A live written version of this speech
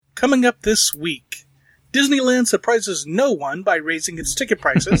Coming up this week, Disneyland surprises no one by raising its ticket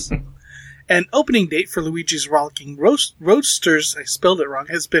prices. An opening date for Luigi's Rollickin Roadsters, I spelled it wrong,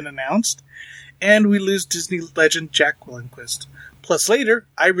 has been announced. And we lose Disney Legend Jack Lindquist. Plus later,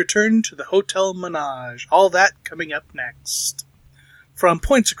 I return to the Hotel Menage. All that coming up next. From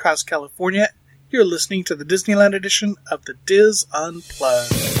points across California, you're listening to the Disneyland edition of the Diz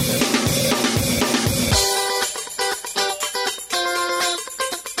Unplugged.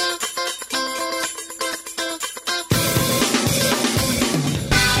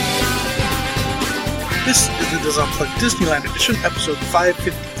 This is the Diz Unplugged Disneyland edition, episode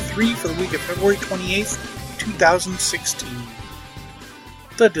 553 for the week of February 28th, 2016.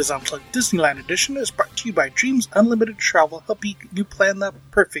 The Diz Unplugged Disneyland edition is brought to you by Dreams Unlimited Travel, helping you plan the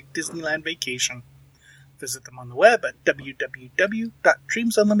perfect Disneyland vacation. Visit them on the web at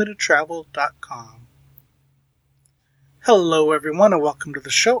www.dreamsunlimitedtravel.com. Hello everyone and welcome to the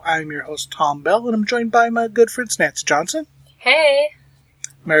show. I'm your host Tom Bell and I'm joined by my good friends Nancy Johnson. Hey!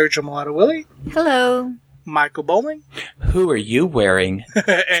 Mary Jo Malato Willie. Hello. Michael Bowling. Who are you wearing?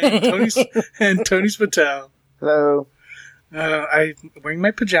 and Tony Spatel. Hello. I'm wearing my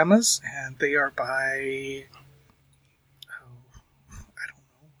pajamas, and they are by... I don't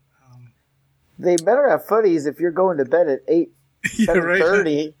know. They better have footies if you're going to bed at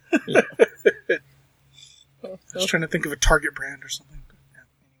 7:30. Right. I was trying to think of a Target brand or something. But yeah,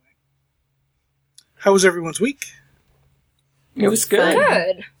 anyway. How was everyone's week? It was good.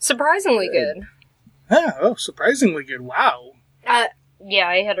 Good. Surprisingly good. Surprisingly good. Wow. Yeah,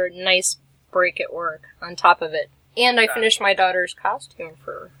 I had a nice break at work on top of it. And I finished my daughter's costume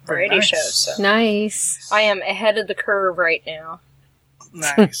for a variety show. So Nice. I am ahead of the curve right now.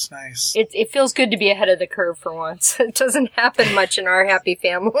 Nice. It feels good to be ahead of the curve for once. It doesn't happen much in our happy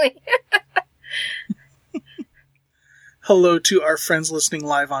family. Hello to our friends listening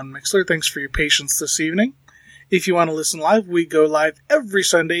live on Mixlr. Thanks for your patience this evening. If you want to listen live, we go live every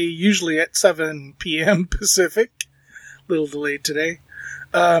Sunday, usually at 7 p.m. Pacific. A little delayed today.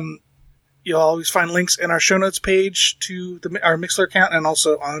 You'll always find links in our show notes page to our Mixlr account and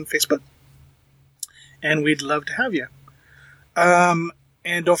also on Facebook. And we'd love to have you. And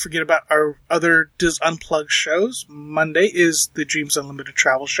don't forget about our other Diz Unplugged shows. Monday is the Dreams Unlimited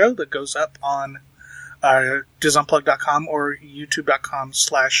Travel show that goes up on DizUnplugged.com or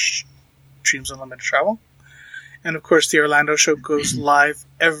YouTube.com/Dreams Unlimited Travel. And of course, the Orlando show goes live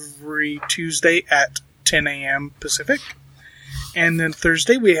every Tuesday at 10 a.m. Pacific. And then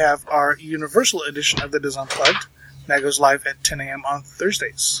Thursday, we have our Universal edition of the Diz Unplugged. That goes live at 10 a.m. on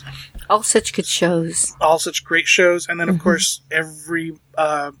Thursdays. All such good shows. All such great shows. And then, of course, every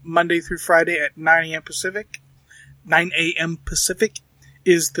Monday through Friday at 9 a.m. Pacific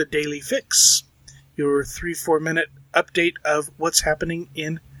is the Daily Fix. Your 3-4 minute update of what's happening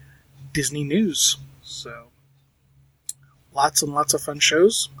in Disney news. So, lots and lots of fun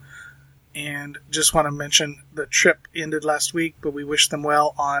shows. And just want to mention the trip ended last week, but we wish them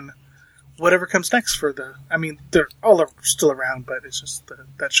well on whatever comes next for the... I mean, they're all still around, but it's just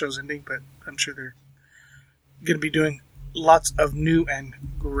that show's ending, but I'm sure they're going to be doing lots of new and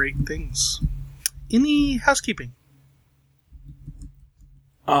great things. Any housekeeping?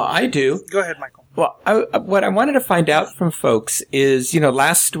 I do. Go ahead, Michael. Well, what I wanted to find out from folks is,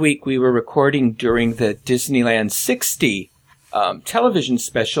 last week we were recording during the Disneyland 60 television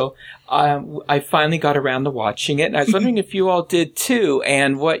special. I finally got around to watching it, and I was wondering if you all did too,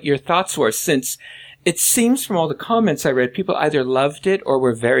 and what your thoughts were, since it seems from all the comments I read, people either loved it or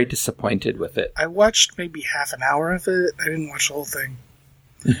were very disappointed with it. I watched maybe half an hour of it. I didn't watch the whole thing.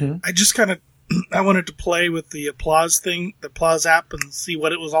 Mm-hmm. I just kind of, I wanted to play with the Applause thing, the Applause app, and see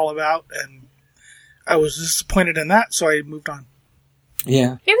what it was all about, and I was disappointed in that, so I moved on.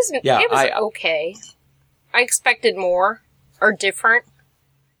 Yeah. It was okay. I expected more. Or different.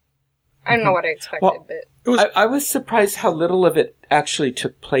 I don't know what I expected, but... I was surprised how little of it actually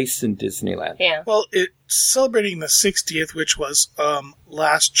took place in Disneyland. Yeah. Well, it's celebrating the 60th, which was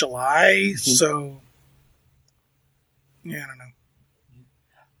last July, so... Yeah, I don't know.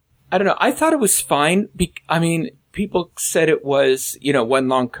 I don't know. I thought it was fine. People said it was, one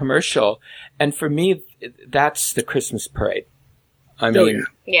long commercial. And for me, that's the Christmas parade.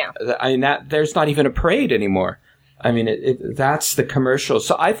 Yeah. There's not even a parade anymore. That's the commercial.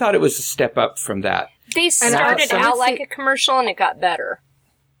 So I thought it was a step up from that. They started out like a commercial and it got better.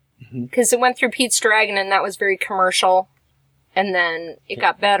 Because it went through Pete's Dragon and that was very commercial. And then it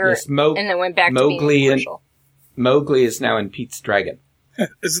got better yes, and then went back to being commercial. Mowgli is now in Pete's Dragon.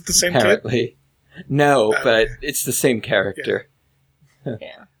 Is it the same Apparently. kid? No, but it's the same character.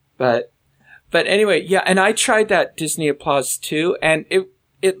 Yeah. But anyway, yeah, and I tried that Disney Applause too, and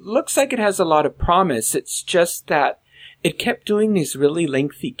it looks like it has a lot of promise. It's just that it kept doing these really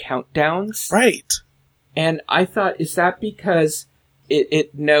lengthy countdowns. Right. And I thought, is that because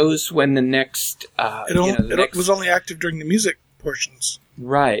it knows when the next... it was only active during the music portions.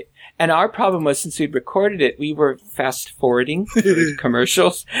 Right. And our problem was, since we'd recorded it, we were fast-forwarding through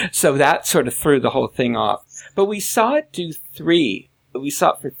commercials, so that sort of threw the whole thing off. But we saw it do 3. We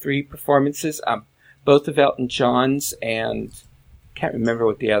saw it for 3 performances, both of Elton John's, and can't remember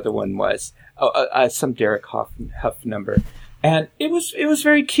what the other one was. Some Derek Huff number. And it was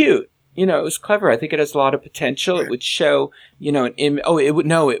very cute. It was clever. I think it has a lot of potential. It would show,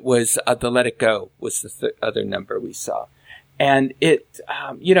 it was the Let It Go was the other number we saw. And it,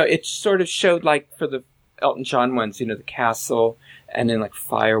 it sort of showed, like, for the Elton John ones, the castle, and then, like,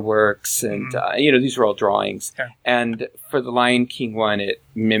 fireworks, and, these were all drawings. Yeah. And for the Lion King one, it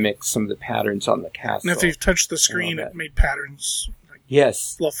mimicked some of the patterns on the castle. And if you touched the screen, it made patterns. Like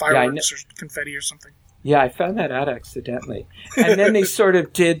yes. Little fireworks or confetti or something. Yeah, I found that out accidentally. And then they sort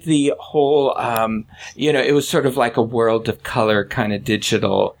of did the whole, it was sort of like a World of Color kind of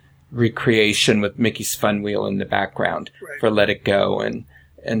digital recreation with Mickey's Fun Wheel in the background for Let It Go and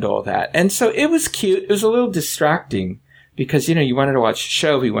all that. And so it was cute. It was a little distracting because, you wanted to watch the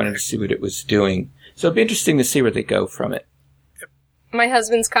show. You wanted to see what it was doing. So it'd be interesting to see where they go from it. My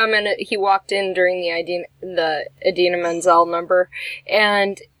husband's commented, he walked in during the Idina Menzel number,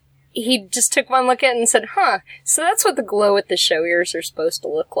 and he just took one look at it and said, so that's what the glow at the show ears are supposed to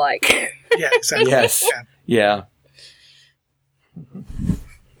look like. Yeah, exactly. Yes. Yeah.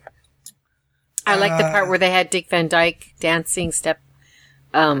 I like the part where they had Dick Van Dyke dancing Step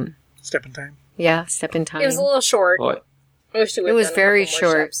in Time. Yeah, Step in Time. It was a little short. What? It was very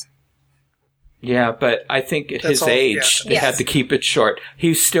short. Yeah, but I think at his age, they had to keep it short.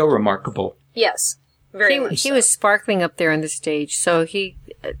 He's still remarkable. Yes. Very much so. He was sparkling up there on the stage, so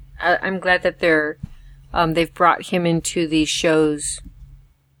I'm glad that they've brought him into these shows.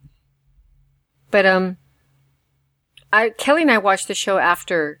 But Kelly and I watched the show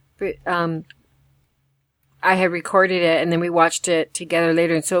after I had recorded it, and then we watched it together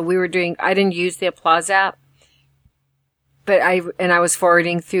later. And so I didn't use the Applause app, but I was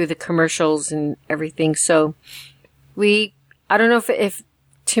forwarding through the commercials and everything. So I don't know if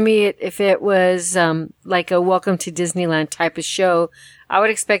to me, if it was like a Welcome to Disneyland type of show, I would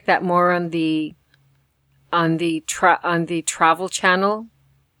expect that more on the Travel Channel.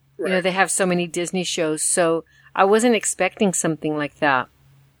 Right. They have so many Disney shows, so I wasn't expecting something like that.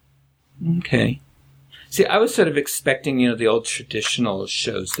 Okay. See, I was sort of expecting, the old traditional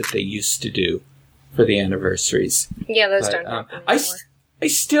shows that they used to do for the anniversaries. Yeah, those don't happen anymore. I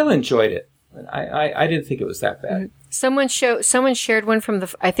still enjoyed it. I didn't think it was that bad. Someone shared one from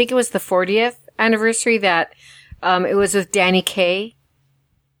I think it was the 40th anniversary that it was with Danny Kaye.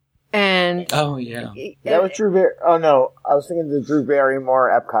 And oh yeah, that was Drew Barry. Oh no, I was thinking the Drew Barrymore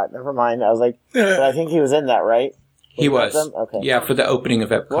Epcot. Never mind. I was like, but I think he was in that, right? He was. Okay. Yeah, for the opening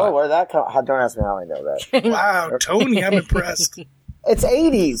of Epcot. Whoa, where'd that come? Don't ask me how I know that. Wow, Tony, I'm impressed. It's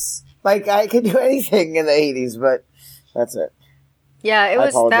 80s. Like, I could do anything in the 80s, but that's it. Yeah, it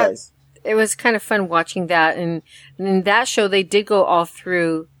was apologize. It was kind of fun watching that, and in that show they did go all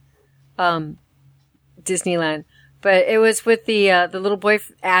through Disneyland, but it was with the little boy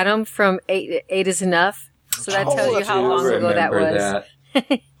Adam from Eight Is Enough. So that tells you how long ago that was.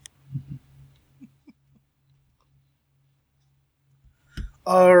 That.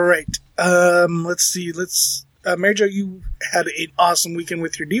 All right. Let's see. Mary Jo, you had an awesome weekend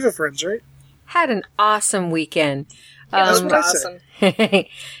with your Diva friends, right? Had an awesome weekend. It was awesome.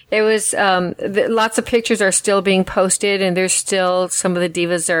 It was, lots of pictures are still being posted, and there's still, some of the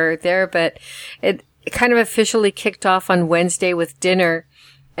divas are there, but it kind of officially kicked off on Wednesday with dinner,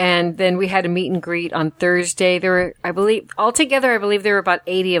 and then we had a meet and greet on Thursday. There were, altogether, there were about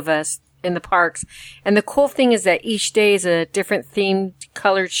 80 of us in the parks. And the cool thing is that each day is a different themed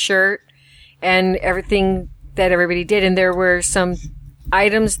colored shirt and everything that everybody did. And there were some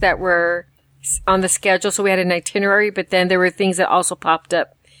items that were on the schedule. So we had an itinerary, but then there were things that also popped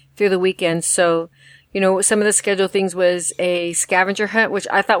up through the weekend. So, some of the scheduled things was a scavenger hunt, which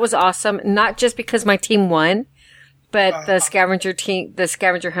I thought was awesome. Not just because my team won, but the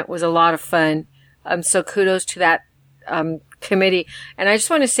scavenger hunt was a lot of fun. So kudos to that, committee. And I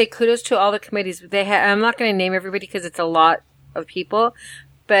just want to say kudos to all the committees. I'm not going to name everybody because it's a lot of people,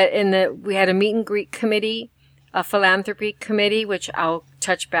 but we had a meet and greet committee, a philanthropy committee, which I'll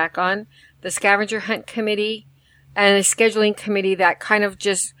touch back on, the scavenger hunt committee, and a scheduling committee that kind of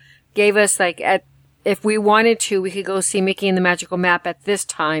just gave us if we wanted to, we could go see Mickey and the Magical Map at this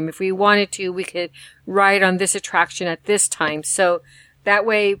time. If we wanted to, we could ride on this attraction at this time. So That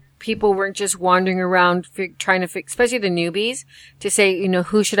way, people weren't just wandering around trying to especially the newbies, to say,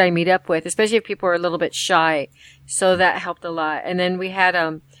 who should I meet up with, especially if people are a little bit shy. So that helped a lot. And then we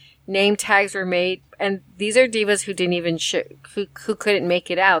had, name tags were made, and these are divas who didn't even, who couldn't make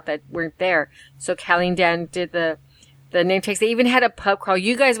it out, that weren't there. So Callie and Dan did the name tags. They even had a pub crawl.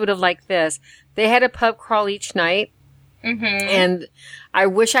 You guys would have liked this. They had a pub crawl each night. Mm-hmm. And I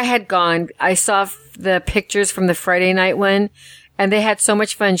wish I had gone. I saw the pictures from the Friday night one. And they had so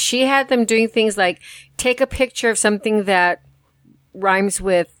much fun. She had them doing things like take a picture of something that rhymes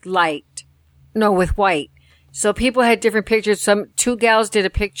with with white. So people had different pictures. Two gals did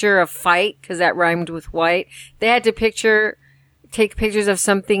a picture of fight because that rhymed with white. They had to take pictures of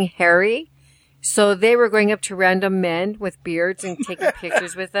something hairy. So they were going up to random men with beards and taking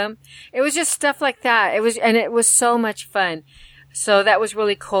pictures with them. It was just stuff like that. It was so much fun. So that was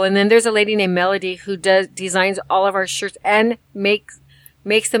really cool. And then there's a lady named Melody who designs all of our shirts and makes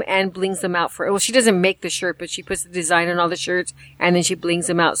them and blings them out she doesn't make the shirt, but she puts the design on all the shirts and then she blings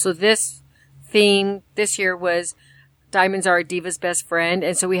them out. So this theme this year was diamonds are a diva's best friend.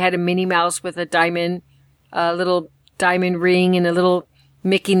 And so we had a Minnie Mouse with a little diamond ring and a little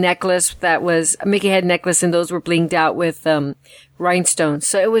Mickey necklace that was a Mickey head necklace, and those were blinged out with, rhinestones.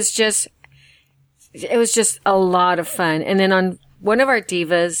 So it was just a lot of fun. And then on one of our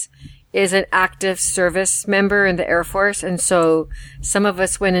divas is an active service member in the Air Force. And so some of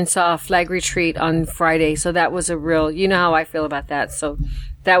us went and saw a flag retreat on Friday. So that was you know how I feel about that. So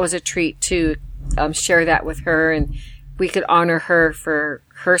that was a treat to share that with her, and we could honor her for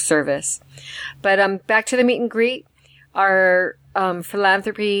her service. But back to the meet and greet. Our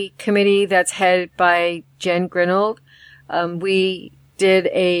philanthropy committee that's headed by Jen Grinold, we did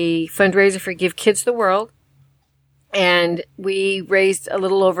a fundraiser for Give Kids the World, and we raised a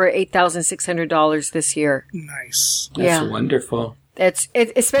little over $8,600 this year. Nice. That's wonderful.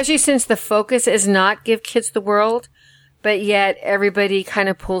 Especially since the focus is not Give Kids the World, but yet everybody kind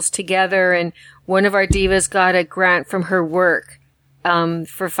of pulls together, and one of our divas got a grant from her work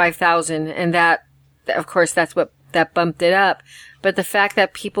for $5,000, and that, of course, that bumped it up. But the fact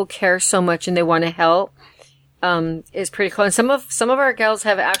that people care so much and they want to help is pretty cool. And some of our gals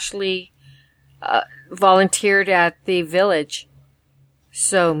have actually volunteered at the village.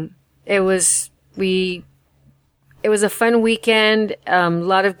 So it was a fun weekend. A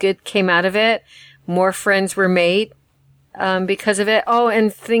lot of good came out of it. More friends were made because of it. Oh,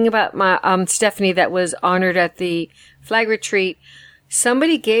 and thing about my Stephanie that was honored at the flag retreat.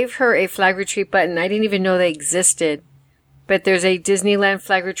 Somebody gave her a flag retreat button. I didn't even know they existed. But there's a Disneyland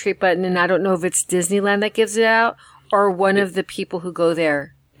flag retreat button, and I don't know if it's Disneyland that gives it out or one of the people who go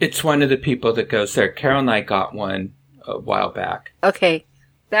there. It's one of the people that goes there. Carol and I got one a while back. Okay.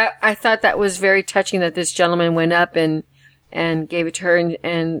 I thought that was very touching that this gentleman went up and gave it to her.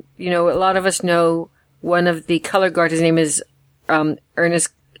 And, a lot of us know one of the color guards, his name is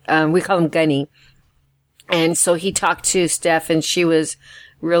Ernest, we call him Gunny. And so he talked to Steph, and she was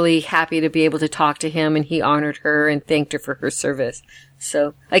really happy to be able to talk to him, and he honored her and thanked her for her service.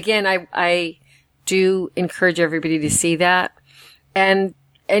 So again, I do encourage everybody to see that. And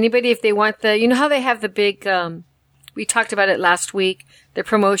anybody, if they want how they have the big, we talked about it last week, the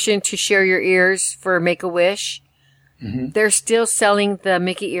promotion to share your ears for Make-A-Wish. Mm-hmm. They're still selling the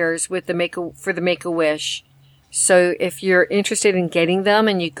Mickey ears with for the Make-A-Wish. So if you're interested in getting them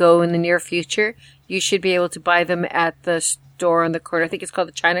and you go in the near future, you should be able to buy them at the store on the corner. I think it's called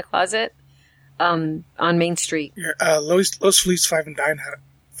the China Closet, on Main Street. Yeah, Lois Fleece 5 and Dime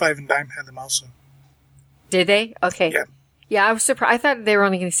had them also. Did they? Okay. Yeah. Yeah, I was surprised. I thought they were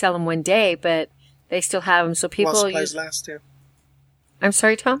only going to sell them one day, but they still have them. So people while supplies last, yeah. I'm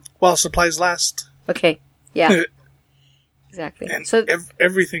sorry, Tom? While supplies last. Okay. Yeah. Exactly. And so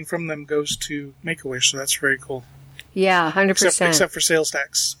everything from them goes to Make-A-Wish, so that's very cool. Yeah, 100%. Except for sales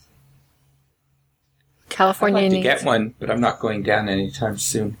tax. California I'd like needs to get one, but I'm not going down anytime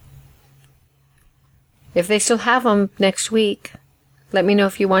soon. If they still have them next week, let me know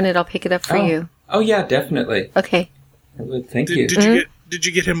if you want it. I'll pick it up for you. Oh yeah, definitely. Okay. I would. Thank you. Did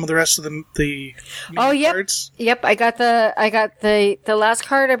you get him the rest of the yep. cards? Yep, I got the last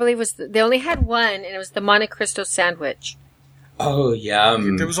card. I believe was they only had one, and it was the Monte Cristo sandwich. Oh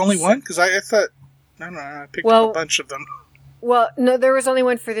yum! There was only one because I thought I picked up a bunch of them. Well, no, there was only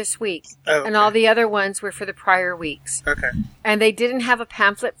one for this week. Oh, okay. And all the other ones were for the prior weeks. Okay. And they didn't have a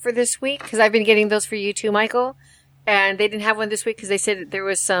pamphlet for this week, because I've been getting those for you too, Michael. And they didn't have one this week because they said there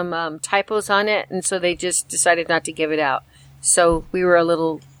was some typos on it, and so they just decided not to give it out. So we were a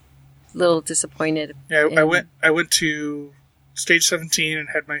little disappointed. Yeah, I went to stage 17 and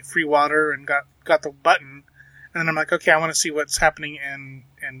had my free water and got the button, And then I'm like, okay, I want to see what's happening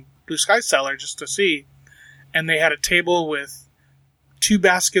in Blue Sky Cellar just to see. And they had a table with 2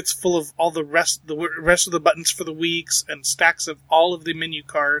 baskets full of all the rest of the buttons for the weeks and stacks of all of the menu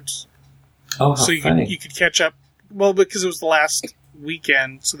cards. Oh, how so funny. you could catch up. Well, because it was the last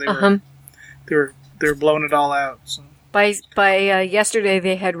weekend, so they were blowing it all out. So. By yesterday,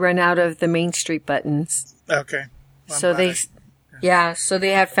 they had run out of the Main Street buttons. Okay. Well, so so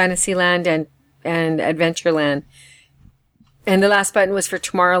they had Fantasyland and Adventureland, and the last button was for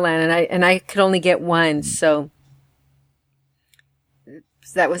Tomorrowland, and I could only get one, so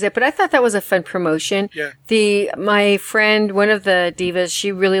that was it. But I thought that was a fun promotion. Yeah. My friend, one of the divas,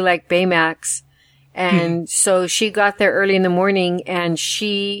 she really liked Baymax, and so she got there early in the morning, and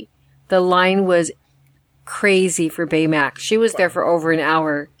the line was crazy for Baymax. She was there for over an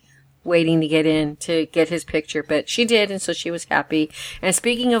hour waiting to get in to get his picture, but she did, and so she was happy. And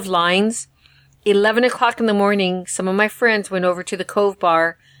speaking of lines, 11 o'clock in the morning, some of my friends went over to the Cove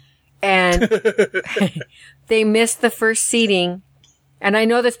Bar, and they missed the first seating. And I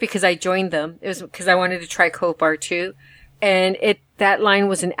know this because I joined them. It was because I wanted to try Cove Bar too. And that line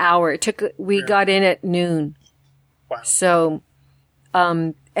was an hour. We got in at noon. Wow. So,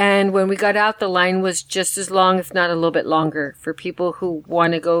 and when we got out, the line was just as long, if not a little bit longer, for people who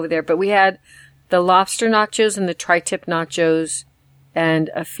want to go over there. But we had the lobster nachos and the tri-tip nachos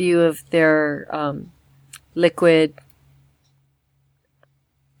and a few of their liquid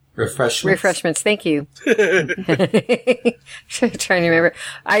refreshments. Thank you. Trying to remember.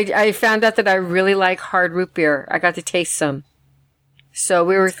 I found out that I really like hard root beer. I got to taste some. So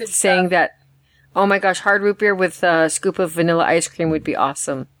we were saying that, oh my gosh, hard root beer with a scoop of vanilla ice cream would be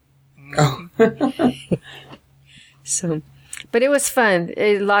awesome. Oh. So, but it was fun.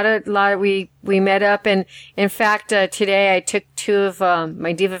 We met up, and in fact, today I took 2 of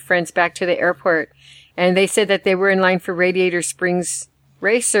my diva friends back to the airport, and they said that they were in line for Radiator Springs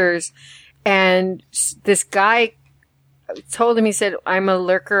Racers, and this guy told him, he said, "I'm a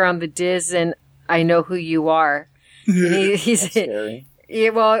lurker on the Diz, and I know who you are." And he said, yeah,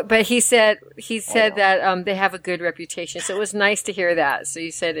 well, but he said that they have a good reputation, so it was nice to hear that. So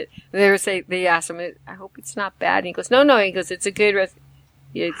he said it. They asked him, "I hope it's not bad." And he goes, "No." He goes, "It's a good.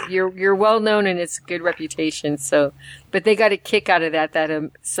 You're well known, and it's a good reputation." So, but they got a kick out of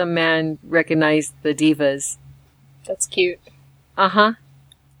that some man recognized the divas. That's cute.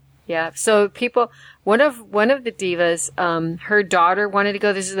 Yeah. So one of the divas, her daughter wanted to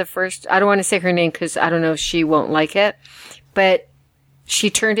go. This is the first. I don't want to say her name because I don't know if she won't like it, but she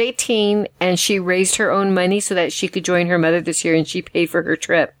turned 18 and she raised her own money so that she could join her mother this year, and she paid for her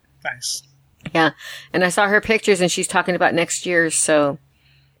trip. Nice. Yeah. And I saw her pictures, and she's talking about next year. So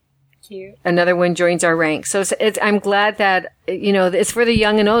cute. Another one joins our ranks. So I'm glad that, it's for the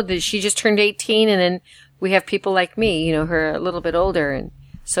young and old. That she just turned 18, and then we have people like me, who are a little bit older, and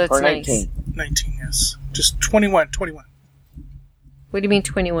so it's nice. 19, yes. Just 21. What do you mean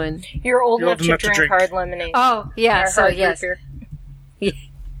 21? You're old enough to drink hard lemonade. Oh, yeah. So, yes. Yeah.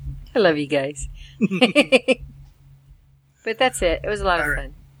 I love you guys. But that's it. It was a lot of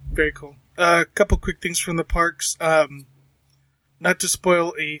fun. Very cool. A couple quick things from the parks. Not to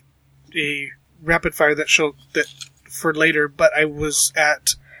spoil a rapid fire that for later, but I was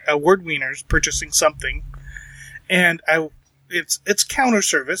at a Word Wiener's purchasing something, and it's counter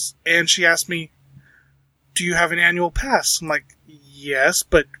service, and she asked me, "Do you have an annual pass?" I'm like, "Yes,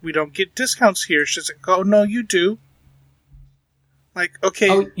 but we don't get discounts here." She's like, "Oh no, you do." Like, okay.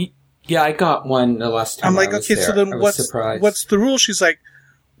 Oh, yeah, I got one the last time. I'm like, I was okay, there. so then surprised. what's the rule? She's like,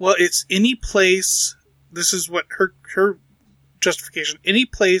 well, it's any place. This is what her justification. Any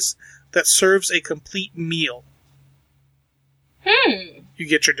place that serves a complete meal. You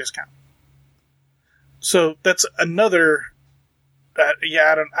get your discount. So that's another.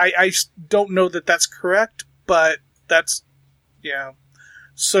 I don't know that that's correct, but that's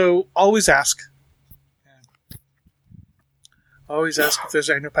So always ask. Always ask if there's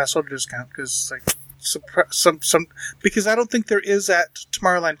annual pass holder discount, because because I don't think there is at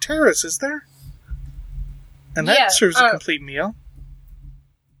Tomorrowland Terrace, is there? And that serves a complete meal.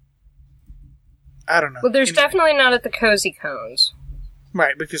 I don't know. Well, there's definitely not at the Cozy Cones.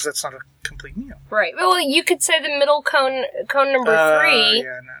 Right, because that's not a complete meal. Right. Well, you could say the middle cone number 3,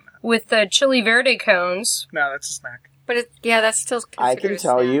 with the chili verde cones. No, that's a snack. But that's still I can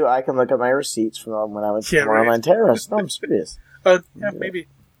tell you, I can look at my receipts from when I went to Tomorrowland Terrace. No, I'm serious. Maybe.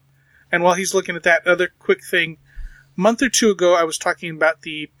 And while he's looking at that, another quick thing. A month or 2 ago, I was talking about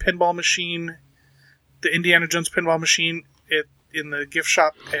the pinball machine, the Indiana Jones pinball machine in the gift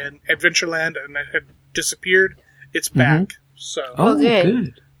shop in Adventureland, and it had disappeared. It's back. So,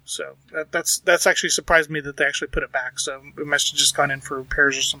 good. So that's actually surprised me that they actually put it back. So it must have just gone in for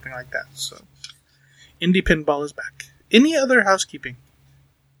repairs or something like that. So Indie Pinball is back. Any other housekeeping?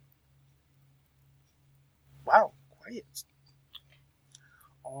 Wow, quiet.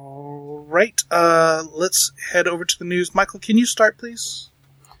 All right, let's head over to the news. Michael, can you start, please?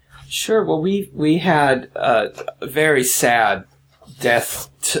 Sure. Well, we had a very sad death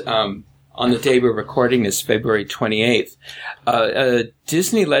on the day we're recording this, February 28th. A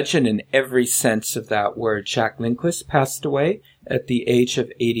Disney legend in every sense of that word, Jack Lindquist, passed away at the age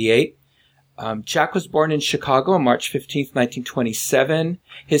of 88. Jack was born in Chicago on March 15th, 1927.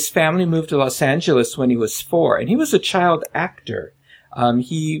 His family moved to Los Angeles when he was 4, and he was a child actor.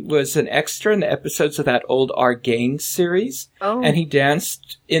 He was an extra in the episodes of that old Our Gang series, and he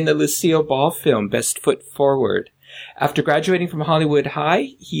danced in the Lucille Ball film, Best Foot Forward. After graduating from Hollywood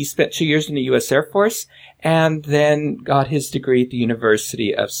High, he spent 2 years in the U.S. Air Force and then got his degree at the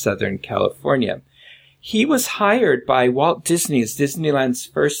University of Southern California. He was hired by Walt Disney as Disneyland's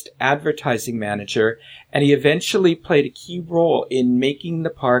first advertising manager, and he eventually played a key role in making the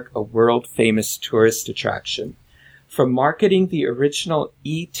park a world-famous tourist attraction. From marketing the original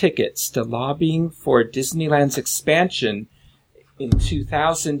e-tickets to lobbying for Disneyland's expansion, in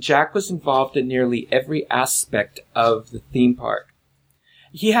 2000, Jack was involved in nearly every aspect of the theme park.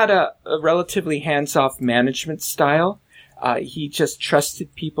 He had a relatively hands-off management style. He just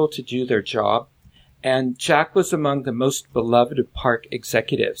trusted people to do their job. And Jack was among the most beloved of park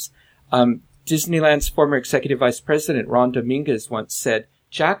executives. Disneyland's former executive vice president, Ron Dominguez, once said,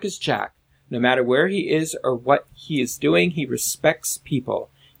 "Jack is Jack. No matter where he is or what he is doing, he respects people.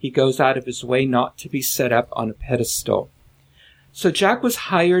 He goes out of his way not to be set up on a pedestal." So Jack was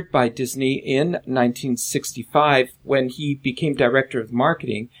hired by Disney in 1965 when he became director of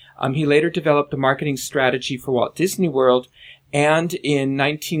marketing. He later developed a marketing strategy for Walt Disney World, and in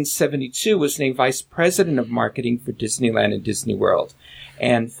 1972 was named vice president of marketing for Disneyland and Disney World.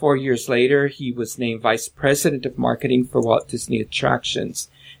 And 4 years later, he was named vice president of marketing for Walt Disney Attractions.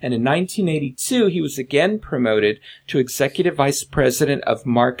 And in 1982, he was again promoted to executive vice president of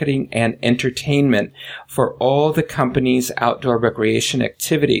marketing and entertainment for all the company's outdoor recreation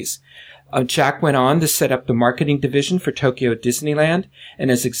activities. Jack went on to set up the marketing division for Tokyo Disneyland,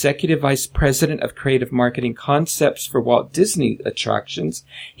 and as executive vice president of creative marketing concepts for Walt Disney Attractions,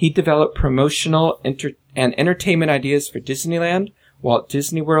 he developed promotional and entertainment ideas for Disneyland, Walt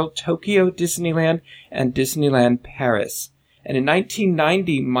Disney World, Tokyo Disneyland, and Disneyland Paris. And in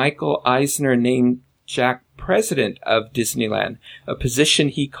 1990, Michael Eisner named Jack president of Disneyland, a position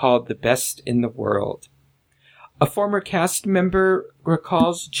he called the best in the world. A former cast member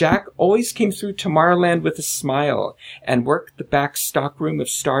recalls, "Jack always came through Tomorrowland with a smile and worked the back stockroom of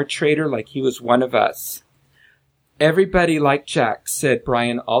Star Trader like he was one of us." Everybody liked Jack, said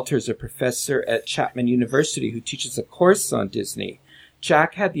Brian Alters, a professor at Chapman University who teaches a course on Disney.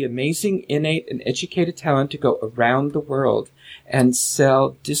 Jack had the amazing innate and educated talent to go around the world and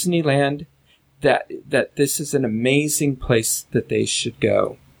sell Disneyland that this is an amazing place that they should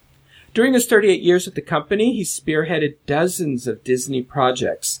go. During his 38 years at the company, he spearheaded dozens of Disney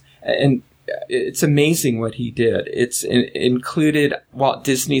projects, and it's amazing what he did. It's included Walt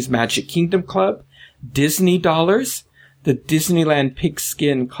Disney's Magic Kingdom Club, Disney Dollars, the Disneyland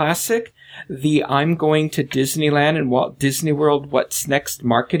Pigskin Classic, the I'm Going to Disneyland and Walt Disney World What's Next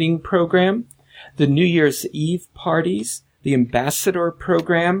marketing program, the New Year's Eve parties, the Ambassador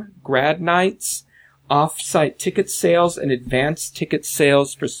program, grad nights, off-site ticket sales and advanced ticket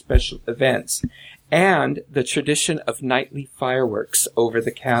sales for special events, and the tradition of nightly fireworks over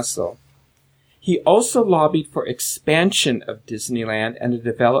the castle. He also lobbied for expansion of Disneyland and the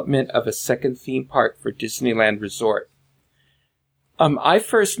development of a second theme park for Disneyland Resort. I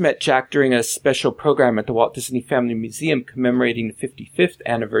first met Jack during a special program at the Walt Disney Family Museum commemorating the 55th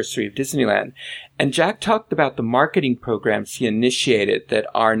anniversary of Disneyland, and Jack talked about the marketing programs he initiated that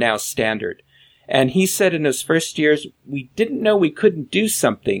are now standard. And he said in those first years, we didn't know we couldn't do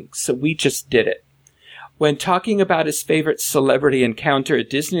something, so we just did it. When talking about his favorite celebrity encounter at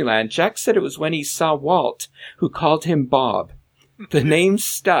Disneyland, Jack said it was when he saw Walt, who called him Bob. The name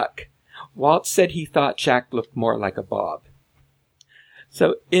stuck. Walt said he thought Jack looked more like a Bob.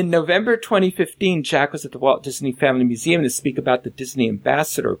 So in November 2015, Jack was at the Walt Disney Family Museum to speak about the Disney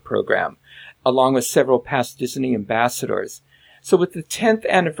Ambassador program, along with several past Disney ambassadors. So with the 10th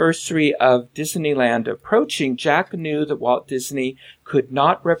anniversary of Disneyland approaching, Jack knew that Walt Disney could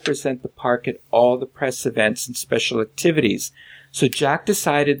not represent the park at all the press events and special activities. So Jack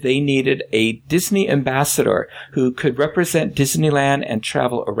decided they needed a Disney ambassador who could represent Disneyland and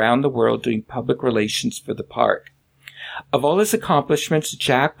travel around the world doing public relations for the park. Of all his accomplishments,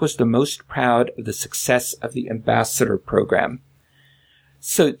 Jack was the most proud of the success of the Ambassador program.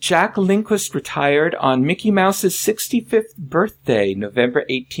 So Jack Lindquist retired on Mickey Mouse's 65th birthday, November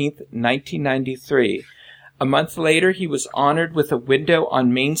 18th, 1993. A month later, he was honored with a window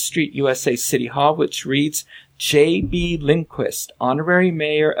on Main Street, USA City Hall, which reads, J.B. Lindquist, Honorary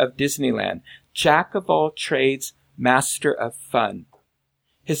Mayor of Disneyland, Jack of all trades, Master of fun.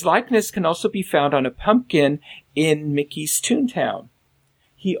 His likeness can also be found on a pumpkin in Mickey's Toontown.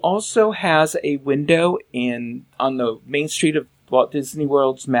 He also has a window on the Main Street of Walt Disney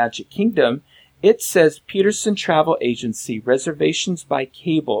World's Magic Kingdom. It says Peterson Travel Agency, reservations by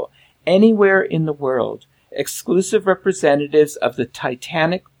cable, anywhere in the world. Exclusive representatives of the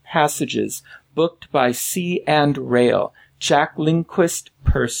Titanic passages booked by sea and rail. Jack Lindquist,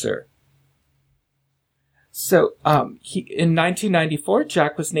 purser. So, in 1994,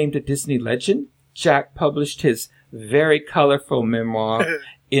 Jack was named a Disney Legend. Jack published his very colorful memoir,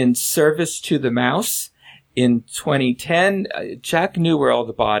 In Service to the Mouse. In 2010, Jack knew where all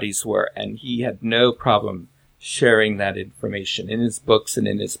the bodies were, and he had no problem sharing that information in his books and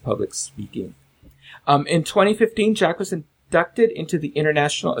in his public speaking. In 2015, Jack was inducted into the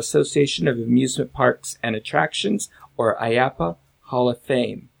International Association of Amusement Parks and Attractions, or IAPA, Hall of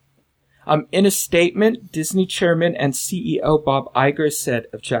Fame. In a statement, Disney chairman and CEO Bob Iger said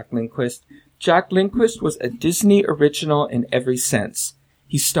of Jack Lindquist, Jack Lindquist was a Disney original in every sense.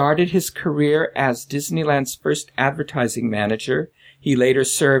 He started his career as Disneyland's first advertising manager. He later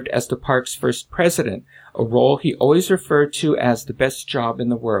served as the park's first president, a role he always referred to as the best job in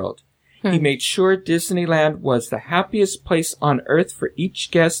the world. He made sure Disneyland was the happiest place on earth for each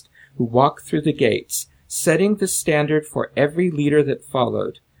guest who walked through the gates, setting the standard for every leader that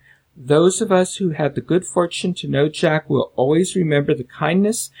followed. Those of us who had the good fortune to know Jack will always remember the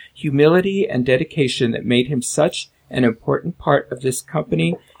kindness, humility, and dedication that made him such an important part of this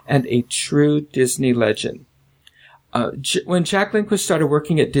company and a true Disney legend. When Jack Lindquist started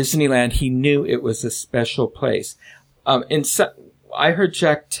working at Disneyland, he knew it was a special place. I heard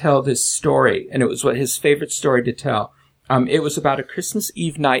Jack tell this story, and it was his favorite story to tell. It was about a Christmas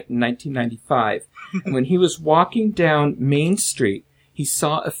Eve night in 1995. And when he was walking down Main Street, he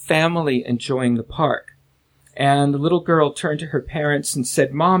saw a family enjoying the park. And the little girl turned to her parents and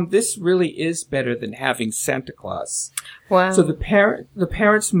said, Mom, this really is better than having Santa Claus. Wow. So the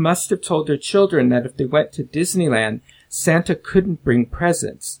parents must have told their children that if they went to Disneyland, Santa couldn't bring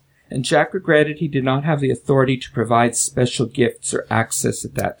presents. And Jack regretted he did not have the authority to provide special gifts or access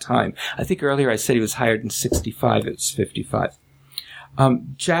at that time. I think earlier I said he was hired in 65. It was 55.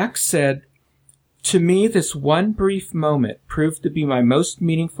 Jack said, to me, this one brief moment proved to be my most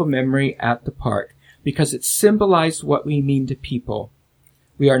meaningful memory at the park because it symbolized what we mean to people.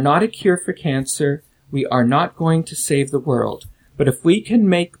 We are not a cure for cancer. We are not going to save the world. But if we can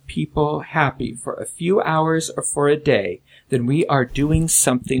make people happy for a few hours or for a day, then we are doing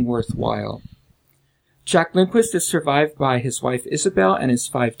something worthwhile. Jack Lindquist is survived by his wife Isabel and his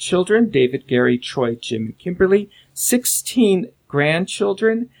 5 children, David, Gary, Troy, Jim, and Kimberly, 16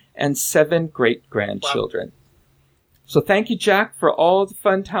 grandchildren, and 7 great-grandchildren. Wow. So thank you, Jack, for all the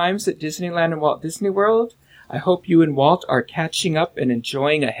fun times at Disneyland and Walt Disney World. I hope you and Walt are catching up and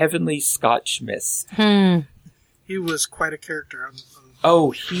enjoying a heavenly Scotch miss. He was quite a character.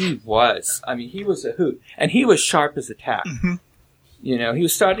 Oh, he was. I mean, he was a hoot. And he was sharp as a tack. Mm-hmm. You know, he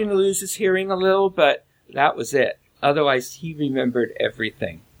was starting to lose his hearing a little, but that was it. Otherwise, he remembered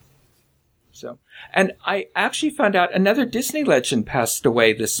everything. So, and I actually found out another Disney legend passed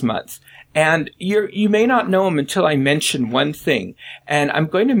away this month. And you may not know him until I mention one thing. And I'm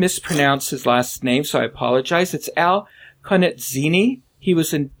going to mispronounce his last name, so I apologize. It's Al Konetzini. He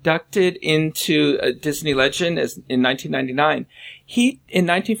was inducted into Disney Legend in 1999. In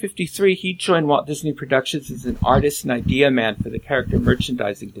 1953, he joined Walt Disney Productions as an artist and idea man for the character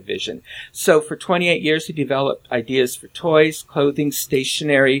merchandising division. So for 28 years, he developed ideas for toys, clothing,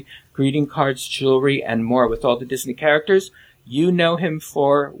 stationery, greeting cards, jewelry, and more with all the Disney characters. You know him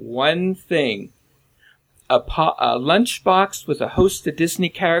for one thing. A lunchbox with a host of Disney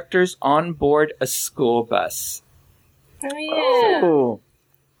characters on board a school bus. Oh, yeah. Oh.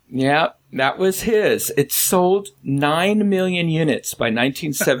 Yeah, that was his. It sold 9 million units by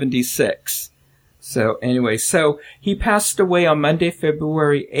 1976. So anyway, he passed away on Monday,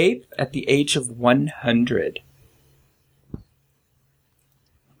 February 8th at the age of 100.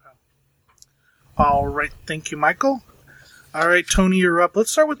 All right. Thank you, Michael. All right, Tony, you're up.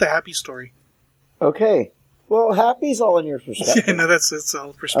 Let's start with the happy story. Okay. Well, happy's all in your perspective. Yeah, no, it's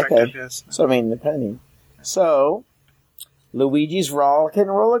all perspective, okay. Yes. So, I mean, depending. So, Luigi's Rollickin'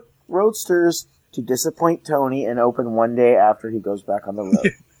 Roadsters to disappoint Tony and open one day after he goes back on the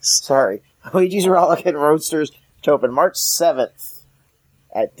road. Sorry. Luigi's Rollickin Roadsters to open March 7th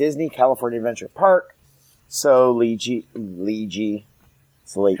at Disney California Adventure Park. So, Luigi,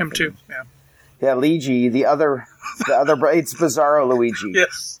 it's late. Him too, yeah. Yeah, Luigi, the other, it's Bizarro Luigi.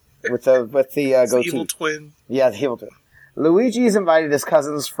 Yes. With the goatee. Evil twin. Yeah, the evil twin. Luigi's invited his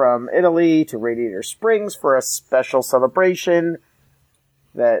cousins from Italy to Radiator Springs for a special celebration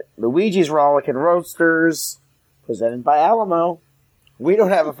that Luigi's Rollickin Roadsters, presented by Alamo. We don't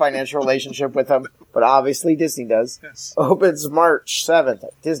have a financial relationship with them, but obviously Disney does. Yes. Opens March 7th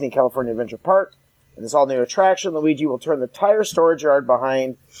at Disney California Adventure Park. In this all-new attraction, Luigi will turn the tire storage yard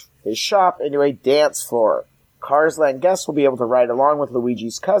behind his shop into a dance floor. Cars Land guests will be able to ride along with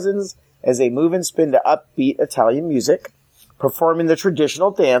Luigi's cousins as they move and spin to upbeat Italian music, performing the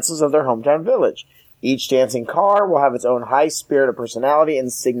traditional dances of their hometown village. Each dancing car will have its own high spirit of personality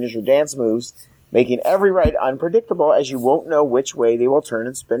and signature dance moves, making every ride unpredictable as you won't know which way they will turn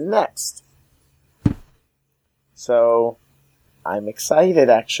and spin next. So, I'm excited,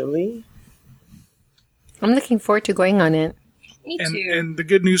 actually. I'm looking forward to going on it. Me too. And the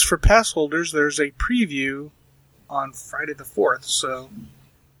good news for pass holders, there's a preview on Friday the 4th, so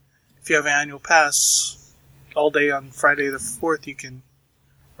if you have an annual pass all day on Friday the 4th, you can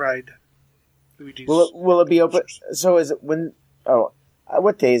ride Luigi's. Will it be open? So is it when? Oh,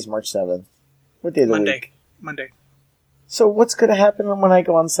 what day is March 7th? What day of the week? Monday. So what's going to happen when I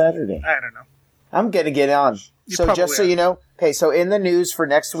go on Saturday? I don't know. I'm going to get on. So just so you know, okay, so in the news for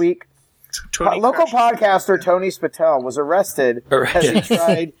next week, local podcaster Tony Spatel was arrested as he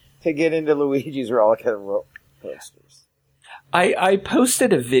tried to get into Luigi's Rollickin Roadsters. I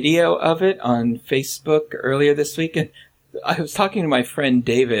posted a video of it on Facebook earlier this week, and I was talking to my friend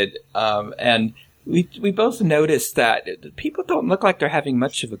David, and we both noticed that people don't look like they're having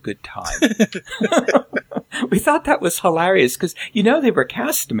much of a good time. We thought that was hilarious because, they were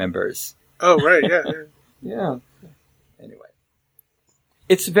cast members. Oh, right, yeah. Yeah. Anyway.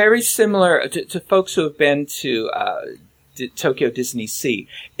 It's very similar to folks who have been to Tokyo Disney Sea.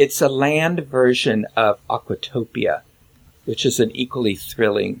 It's a land version of Aquatopia, which is an equally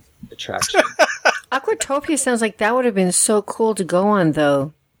thrilling attraction. Aquatopia sounds like that would have been so cool to go on,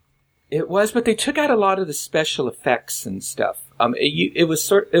 though. It was, but they took out a lot of the special effects and stuff. It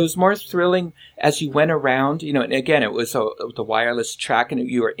was more thrilling as you went around, and again, it was the wireless track and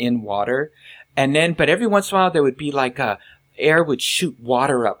you were in water. And then, but every once in a while there would be like air would shoot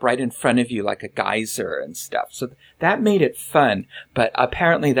water up right in front of you like a geyser and stuff. So that made it fun, but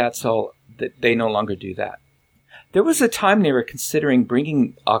apparently that's all, that they no longer do that. There was a time they were considering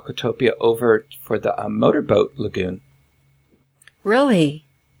bringing Aquatopia over for the motorboat lagoon. Really?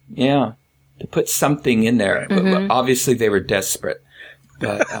 Yeah. To put something in there. Mm-hmm. But obviously they were desperate.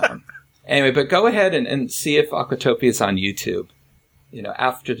 But anyway, but go ahead and see if Aquatopia is on YouTube,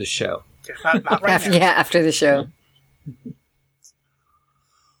 after the show. Not right now. Yeah, after the show.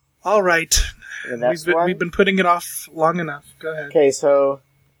 All right. We've been putting it off long enough. Go ahead. Okay, so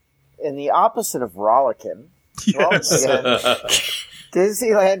in the opposite of Rollickin, yes.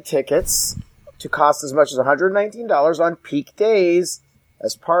 Disneyland tickets to cost as much as $119 on peak days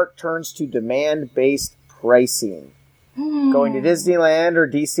as park turns to demand-based pricing. Going to Disneyland or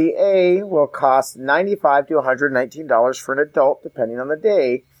DCA will cost $95 to $119 for an adult, depending on the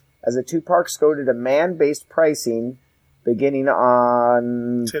day, as the two parks go to demand-based pricing beginning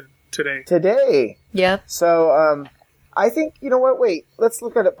on... Today. Yeah. So, I think, you know what, wait, let's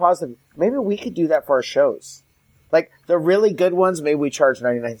look at it positive. Maybe we could do that for our shows. Like, the really good ones, maybe we charge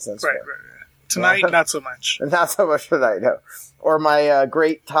 99 cents right, for. Right. Tonight, not so much. Not so much tonight, no. Or my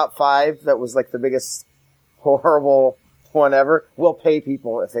great top 5 that was like the biggest horrible one ever. We'll pay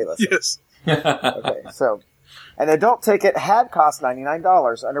people if they listen. Yes. Okay, so an adult ticket had cost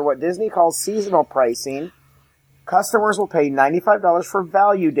 $99. Under what Disney calls seasonal pricing, customers will pay $95 for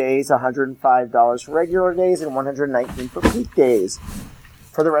value days, $105 for regular days, and $119 for peak days.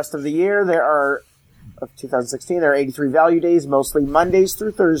 For the rest of the year, of 2016, there are 83 value days, mostly Mondays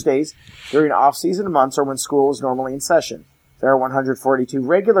through Thursdays, during off-season months or when school is normally in session. There are 142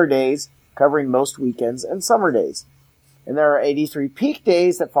 regular days, covering most weekends and summer days. And there are 83 peak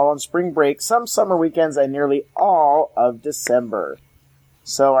days that fall on spring break, some summer weekends, and nearly all of December.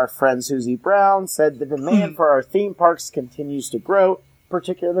 So our friend Susie Brown said the demand for our theme parks continues to grow,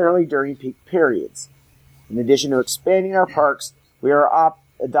 particularly during peak periods. In addition to expanding our parks, we are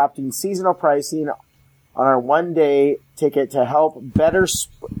adopting seasonal pricing on our one-day ticket to help better...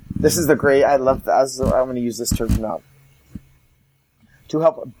 This is the great... I love that. I'm going to use this term now. To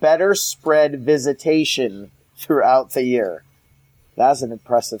help better spread visitation throughout the year. That's an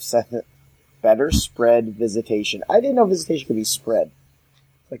impressive sentence. better spread visitation. I didn't know visitation could be spread.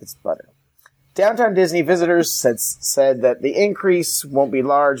 Like it's butter. Downtown Disney visitors said that the increase won't be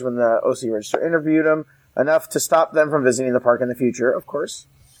large when the OC Register interviewed them, enough to stop them from visiting the park in the future, of course.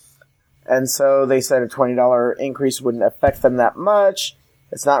 And so they said a $20 increase wouldn't affect them that much.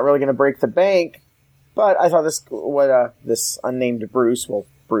 It's not really going to break the bank. But I thought this unnamed Bruce,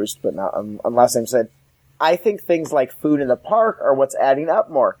 but not last name, said, I think things like food in the park are what's adding up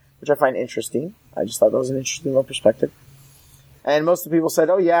more, which I find interesting. I just thought that was an interesting little perspective. And most of the people said,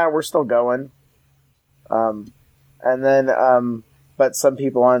 oh yeah, we're still going. But some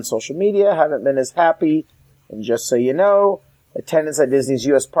people on social media haven't been as happy. And just so you know, attendance at Disney's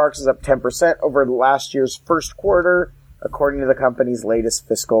U.S. parks is up 10% over last year's first quarter, according to the company's latest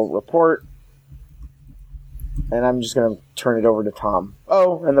fiscal report. And I'm just going to turn it over to Tom.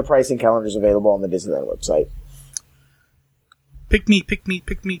 Oh, and the pricing calendar is available on the Disneyland website. Pick me, pick me,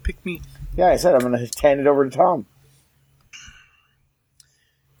 pick me, pick me. Yeah, I said I'm going to hand it over to Tom.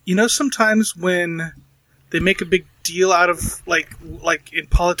 You know, sometimes when they make a big deal out of, like in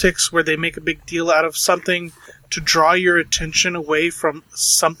politics, where they make a big deal out of something to draw your attention away from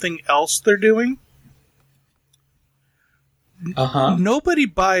something else they're doing. Uh-huh. Nobody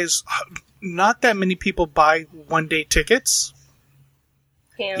buys, not that many people buy one-day tickets.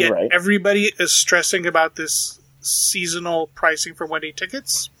 Yeah. Yet Right. everybody is stressing about this seasonal pricing for one-day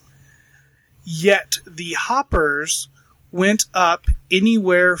tickets. Yet the hoppers went up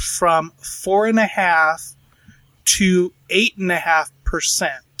anywhere from 4.5% to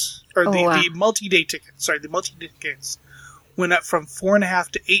 8.5%. Or the multi-day tickets. Sorry, the multi-day tickets went up from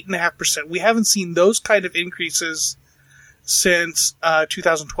 4.5% to 8.5%. We haven't seen those kind of increases since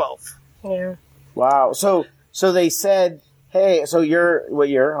 2012. Yeah. Wow. So they said, hey, so what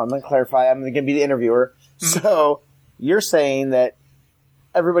year? I'm going to clarify. I'm going to be the interviewer. Mm-hmm. So you're saying that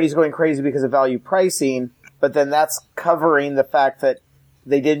everybody's going crazy because of value pricing, but then that's covering the fact that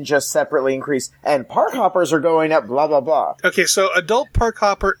they didn't just separately increase, and park hoppers are going up, blah, blah, blah. Okay, so adult park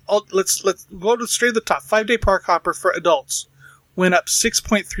hopper, let's go to straight to the top. 5-day park hopper for adults went up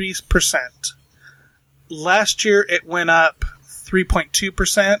 6.3%. Last year it went up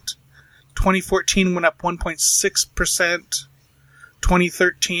 3.2%. 2014 went up 1.6%.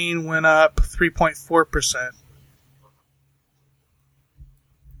 2013 went up 3.4%.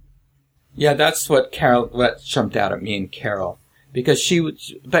 Yeah, that's what jumped out at me and Carol. Because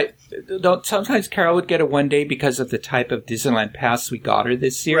sometimes Carol would get a one day because of the type of Disneyland pass we got her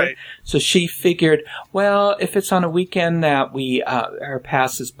this year. Right. So she figured, well, if it's on a weekend that her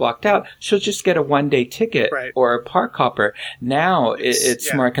pass is blocked out, she'll just get a one day ticket or a park hopper. Now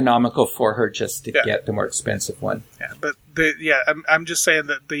it's more economical for her just to get the more expensive one. Yeah, but I'm just saying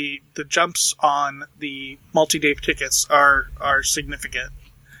that the jumps on the multi-day tickets are significant,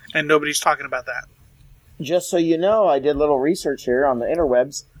 and nobody's talking about that. Just so you know, I did a little research here on the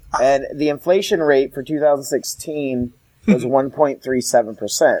interwebs, and the inflation rate for 2016 was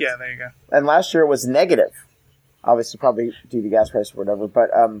 1.37%. Yeah, there you go. And last year it was negative. Obviously, probably due to gas price or whatever.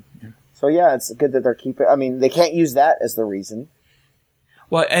 But, so yeah, it's good that they're keeping, they can't use that as the reason.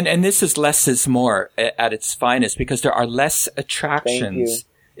 Well, and this is less is more at its finest, because there are less attractions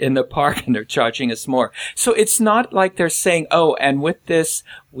in the park and they're charging us more. So it's not like they're saying, oh, and with this,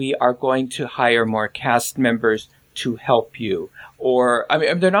 we are going to hire more cast members to help you. Or,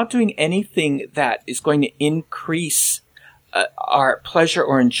 they're not doing anything that is going to increase our pleasure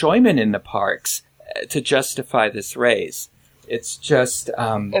or enjoyment in the parks to justify this raise. It's just...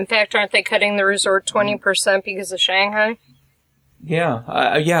 in fact, aren't they cutting the resort 20% because of Shanghai?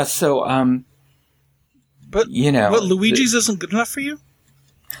 Yeah. So, but, what, Luigi's isn't good enough for you?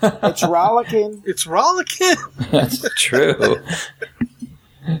 It's Rollickin. It's Rollickin. That's true.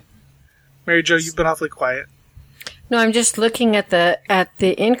 Mary Jo, you've been awfully quiet. No, I'm just looking at the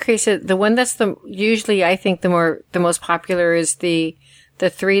increase. The one that's usually I think the most popular is the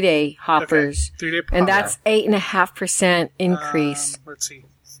 3-day hoppers. Okay. 3-day and that's 8.5% increase. Let's see.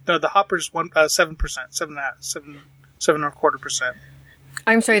 No, the hoppers 7%, 7.25%.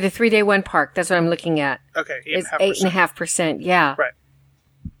 I'm sorry, the 3-day one park. That's what I'm looking at. Okay, 8.5%. 8.5%. Yeah, right.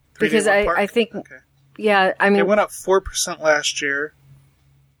 Because I think, yeah, it went up 4% last year.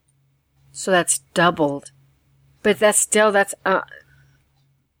 So that's doubled. But that's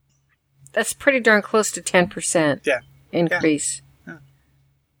pretty darn close to 10% increase. Yeah.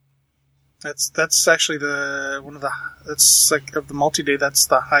 That's actually that's like of the multi-day, that's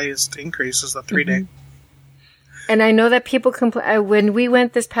the highest increase is the 3-day. Mm-hmm. And I know that people complain. When we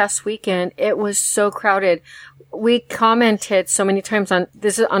went this past weekend, it was so crowded. We commented so many times on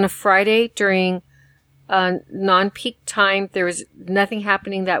this is on a Friday during non-peak time. There was nothing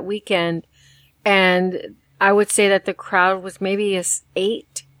happening that weekend, And I would say that the crowd was maybe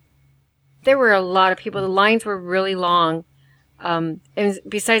 8. There were a lot of people. The lines were really long. And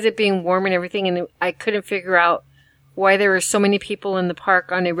besides it being warm and everything, and I couldn't figure out why there were so many people in the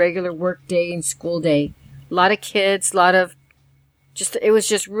park on a regular work day and school day. A lot of kids, it was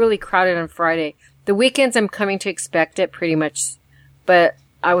just really crowded on Friday. The weekends I'm coming to expect it pretty much, but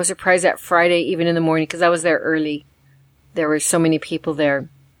I was surprised that Friday, even in the morning, because I was there early. There were so many people there.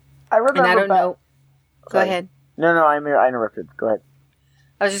 I remember. And I don't know. Go ahead. No, I interrupted. Go ahead.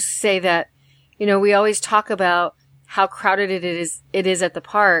 I was just to say that, we always talk about how crowded it is at the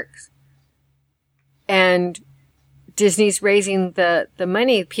parks, and Disney's raising the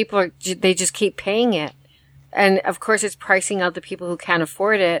money. They just keep paying it, and of course it's pricing out the people who can't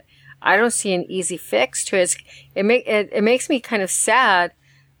afford it. I don't see an easy fix to it. It makes me kind of sad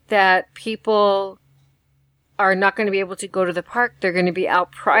that people are not going to be able to go to the park. They're going to be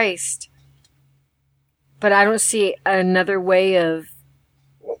outpriced. But I don't see another way of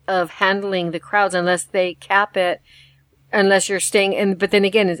handling the crowds unless they cap it, unless you're staying in. But then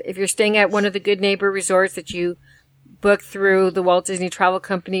again, if you're staying at one of the Good Neighbor resorts that you book through the Walt Disney Travel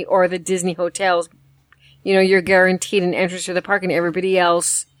Company or the Disney hotels, you're guaranteed an entrance to the park, and everybody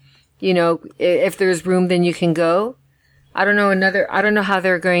else, if there's room, then you can go. I don't know how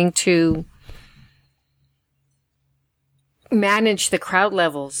they're going to manage the crowd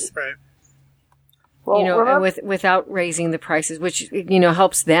levels. Right. Well, without raising the prices, which,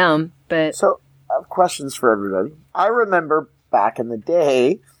 helps them, but. So, I have questions for everybody. I remember back in the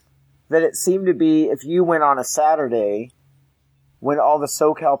day that it seemed to be if you went on a Saturday when all the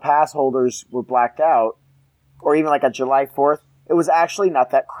SoCal pass holders were blacked out, or even like a July 4th, it was actually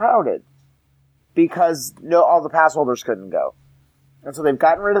not that crowded because all the pass holders couldn't go. And so they've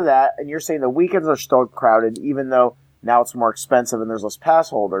gotten rid of that, and you're saying the weekends are still crowded, even though now it's more expensive and there's less pass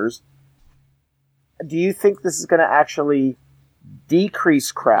holders. Do you think this is going to actually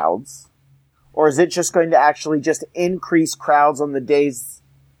decrease crowds? Or is it just going to actually just increase crowds on the days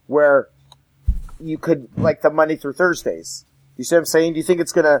where you could, like the Monday through Thursdays? You see what I'm saying? Do you think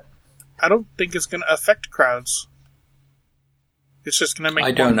it's going to... I don't think it's going to affect crowds. It's just going to make...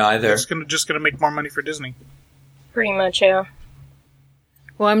 I don't either. It's just going to make more money for Disney. Pretty much, yeah.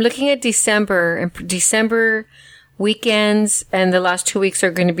 Well, I'm looking at December, and December weekends and the last 2 weeks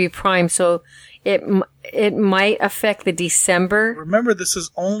are going to be prime, so it might affect the December. Remember, this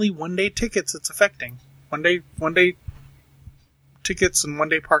is only one-day tickets it's affecting. One-day tickets and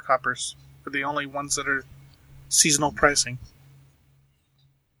one-day park hoppers are the only ones that are seasonal pricing.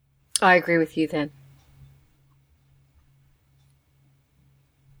 I agree with you then.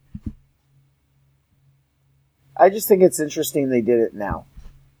 I just think it's interesting they did it now.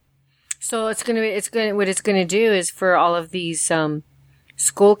 So what it's going to do is for all of these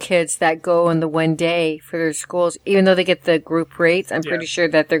school kids that go on the one day for their schools, even though they get the group rates, I'm pretty sure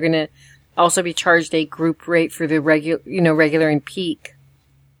that they're going to also be charged a group rate for the regular and peak.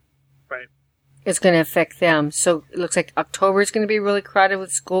 Right. It's going to affect them. So it looks like October is going to be really crowded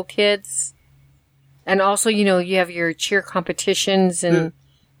with school kids. And also, you have your cheer competitions and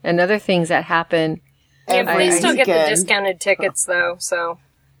other things that happen. Yeah, but they still get the discounted tickets, though, so...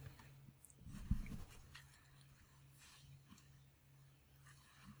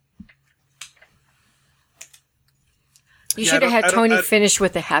 You should have had Tony finish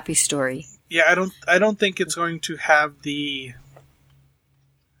with a happy story. Yeah, I don't think it's going to have the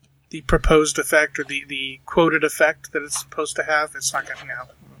proposed effect or the quoted effect that it's supposed to have. It's not going to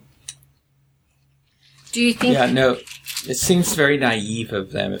have. Do you think? Yeah, no. It seems very naive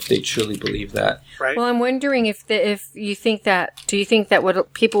of them if they truly believe that. Right. Well, I'm wondering if you think that. Do you think that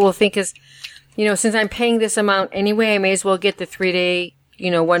what people will think is, since I'm paying this amount anyway, I may as well get the 3-day,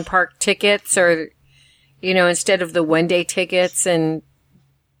 one park tickets, or, instead of the 1-day tickets, and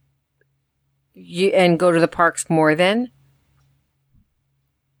go to the parks more then?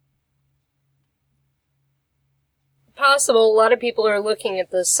 Possible. A lot of people are looking at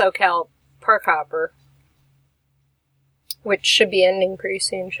the SoCal Park Hopper, which should be ending pretty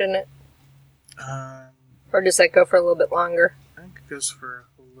soon, shouldn't it? Or does that go for a little bit longer? I think it goes for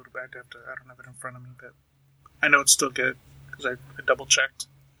a little bit. I don't have it in front of me, but I know it's still good because I double-checked.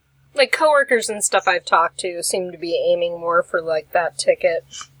 Like, coworkers and stuff I've talked to seem to be aiming more for, like, that ticket,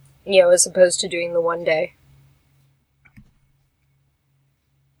 as opposed to doing the 1 day.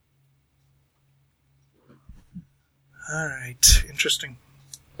 Alright, interesting.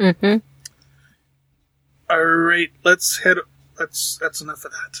 Mm-hmm. Alright, that's enough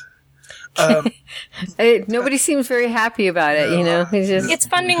of that. Nobody seems very happy about it, It's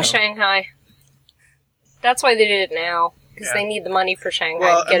funding Shanghai. That's why they did it now. because they need the money for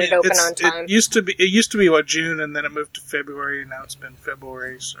Shanghai to get it open on time. It used to be what, June, and then it moved to February, and now it's been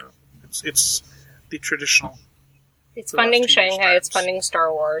February. So it's the traditional. It's funding Shanghai. It's funding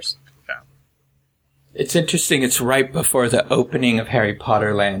Star Wars. Yeah. It's interesting. It's right before the opening of Harry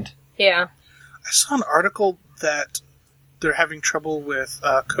Potter Land. Yeah. I saw an article that they're having trouble with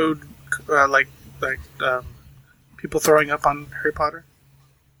code, people throwing up on Harry Potter.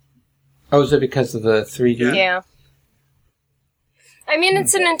 Oh, is it because of the 3D? Yeah. I mean,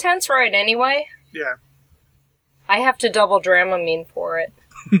 it's an intense ride anyway. Yeah. I have to double Dramamine for it.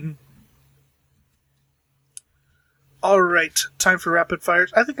 All right, time for rapid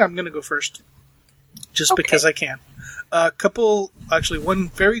fires. I think I'm going to go first, just because I can. One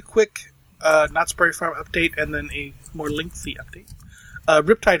very quick Knott's Berry Farm update, and then a more lengthy update.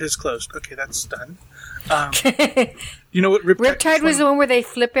 Riptide is closed. Okay, that's done. You know what Riptide was the one where they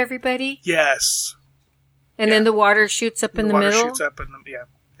flip everybody? Yes. And then the water shoots up in the middle? Shoots up in the,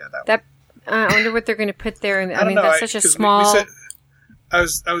 that one. I wonder what they're going to put there. I mean, know, that's such a small... I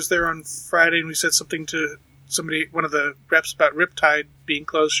was there on Friday, and we said something to somebody, one of the reps, about Riptide being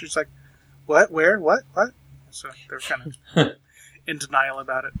closed. She was like, what? Where? What? So they were kind of in denial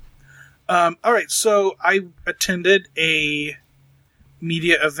about it. All right, so I attended a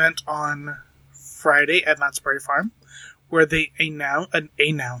media event on Friday at Knott's Berry Farm, where they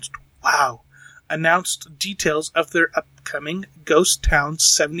announced details of their upcoming Ghost Town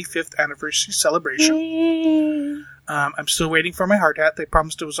 75th anniversary celebration. I'm still waiting for my hard hat. They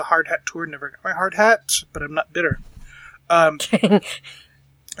promised it was a hard hat tour. Never got my hard hat, but I'm not bitter.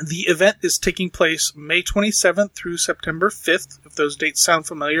 The event is taking place May 27th through September 5th. If those dates sound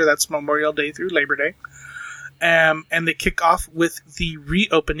familiar, that's Memorial Day through Labor Day. And they kick off with the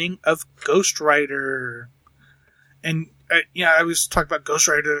reopening of Ghost Rider. And, I was talking about Ghost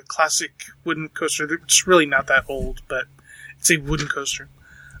Rider, a classic wooden coaster. It's really not that old, but it's a wooden coaster.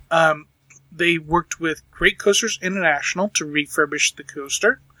 They worked with Great Coasters International to refurbish the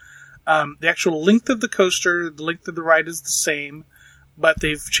coaster. The actual length of the coaster, the length of the ride is the same, but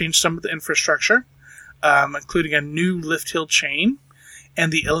they've changed some of the infrastructure, including a new lift hill chain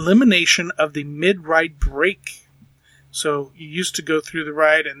and the elimination of the mid-ride brake. So you used to go through the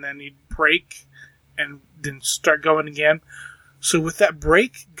ride and then you'd brake and then start going again. So with that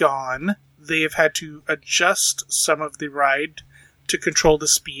brake gone, they have had to adjust some of the ride to control the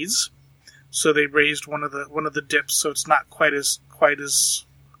speeds. So they raised one of the dips, so it's not quite as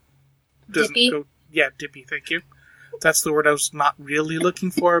dippy. Dippy. Thank you. That's the word I was not really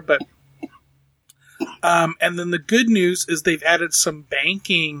looking for, but. And then the good news is they've added some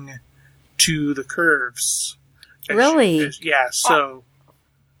banking to the curves. Really? So.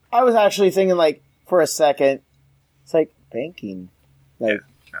 I was actually thinking, like, for a second, it's like banking. Like,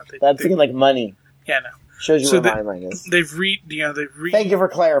 I'm thinking like money. Yeah, no. Shows you where my mind is. They've Thank you for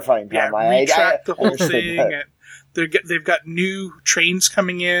clarifying, Tom. Retracked the whole thing. And they've got new trains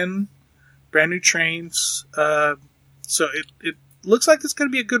coming in, brand new trains. So it looks like it's going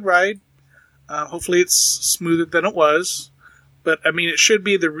to be a good ride. Hopefully, it's smoother than it was. But I mean, it should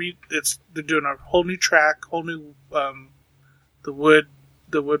be they're doing a whole new track, whole new the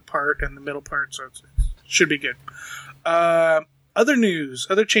wood part and the middle part, so it should be good. Other news,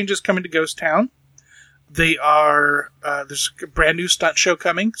 other changes coming to Ghost Town. They are there's a brand new stunt show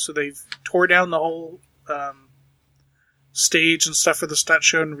coming, so they've tore down the whole stage and stuff for the stunt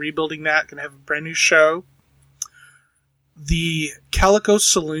show and rebuilding that. Going to have a brand new show. The Calico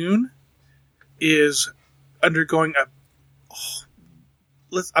Saloon is undergoing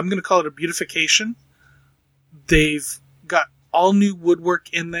I'm going to call it a beautification. They've got all new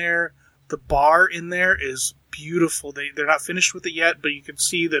woodwork in there. The bar in there is beautiful. They're not finished with it yet, but you can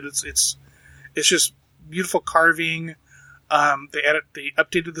see that it's just beautiful carving. They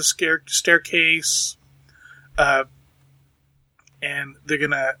updated the staircase, and they're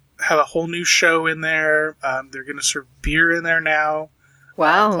gonna have a whole new show in there. They're gonna serve beer in there now.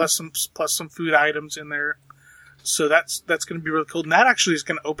 Wow! Plus some food items in there. So that's gonna be really cool. And that actually is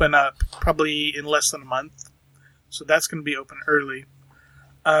gonna open up probably in less than a month. So that's gonna be open early.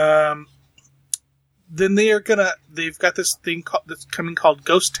 Then they've got this thing that's coming called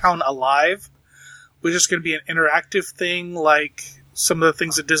Ghost Town Alive, which is going to be an interactive thing like some of the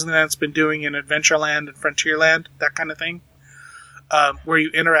things that Disneyland's been doing in Adventureland and Frontierland, that kind of thing, where you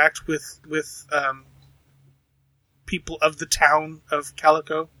interact with people of the town of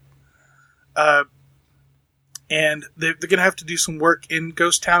Calico. And they're going to have to do some work in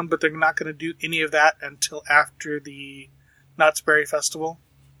Ghost Town, but they're not going to do any of that until after the Knott's Berry Festival.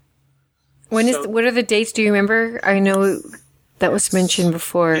 What are the dates? Do you remember? I know that was mentioned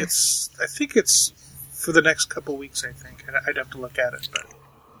before. I think it's for the next couple weeks, I think. I'd have to look at it, but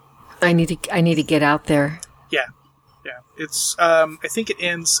I need to get out there. yeah. It's I think it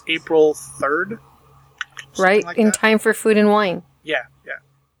ends April 3rd. Right like in that. time for Food and Wine. Yeah.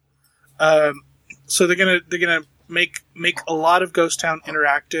 So they're gonna make a lot of Ghost Town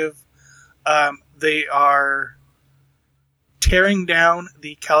interactive. They are tearing down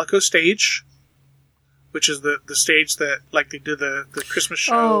the Calico stage, which is the stage that like they did the Christmas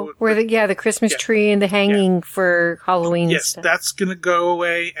show. Oh, where the Christmas tree and the hanging for Halloween. Yes, stuff. that's going to go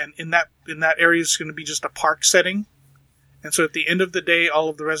away, and in that area is going to be just a park setting. And so at the end of the day, all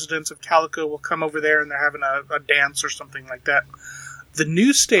of the residents of Calico will come over there, and they're having a dance or something like that. The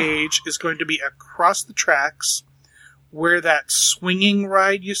new stage is going to be across the tracks where that swinging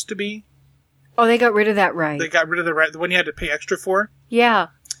ride used to be. Oh, they got rid of that ride. They got rid of the ride, the one you had to pay extra for. Yeah.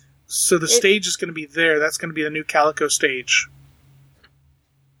 So the stage is going to be there. That's going to be the new Calico stage.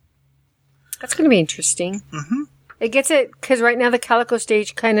 That's going to be interesting. Mm-hmm. It gets it, because right now the Calico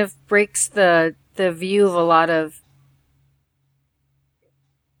stage kind of breaks the view of a lot of...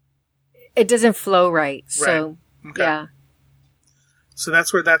 It doesn't flow right. So, Okay. yeah. So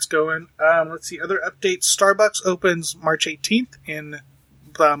that's where that's going. Let's see. Other updates. Starbucks opens March 18th in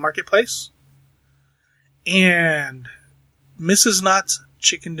the Marketplace. And Mrs. Knott's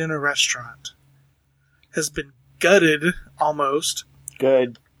Chicken Dinner Restaurant has been gutted almost.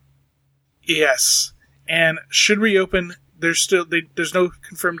 Good. Yes. And should reopen. There's no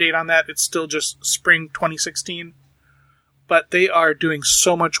confirmed date on that. It's still just spring 2016. But they are doing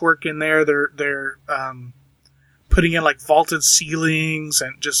so much work in there. They're putting in like vaulted ceilings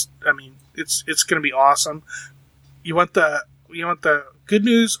and just, I mean, it's going to be awesome. You want the good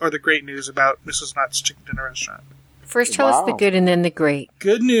news or the great news about Mrs. Knott's Chicken Dinner Restaurant? First tell us the good and then the great.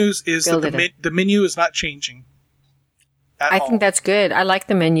 Good news is that the menu is not changing at all. I think that's good. I like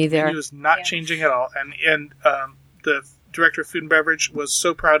the menu there. The menu is not changing at all. And the director of food and beverage was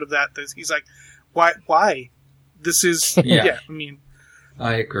so proud of that he's like, why? This is, I mean.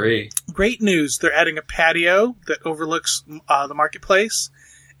 I agree. Great news. They're adding a patio that overlooks the Marketplace,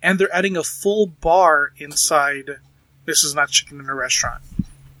 and they're adding a full bar inside Mrs. Knott's Chicken Dinner Restaurant.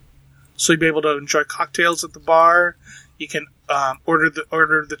 So you'll be able to enjoy cocktails at the bar. You can order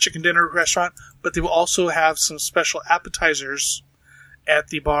the chicken dinner restaurant, but they will also have some special appetizers at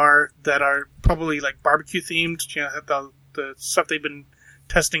the bar that are probably like barbecue themed. You know, the stuff they've been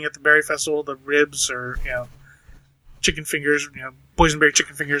testing at the Berry Festival, the ribs or chicken fingers, boysenberry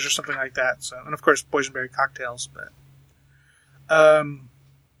chicken fingers or something like that. So, and of course boysenberry cocktails. But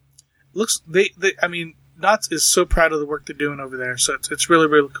looks I mean, Knott's is so proud of the work they're doing over there. So it's really,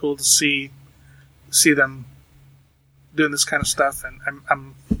 really cool to see them doing this kind of stuff, and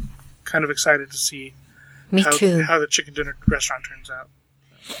I'm kind of excited to see how the chicken dinner restaurant turns out.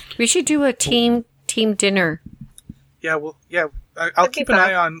 We should do a team dinner. Yeah, well, yeah, I'll keep an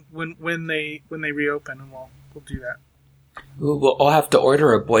eye on when they reopen, and we'll do that. We'll have to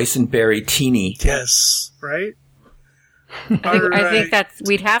order a boysenberry teeny. Yes, right. I think that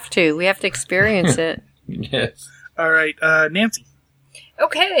we'd have to. We have to experience it. Yes. All right, Nancy.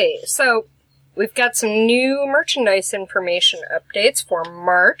 Okay, so we've got some new merchandise information updates for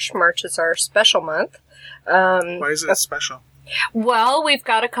March. March is our special month. Why is it special? Well, we've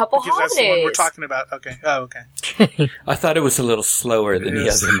got a couple holidays. That's the one we're talking about. Okay. Oh, okay. I thought it was a little slower than the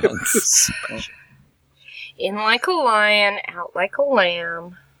other months. In like a lion, out like a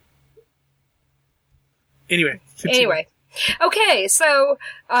lamb. Anyway. Okay, so,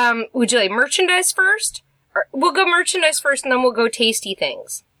 would you like merchandise first? Or, we'll go merchandise first, and then we'll go tasty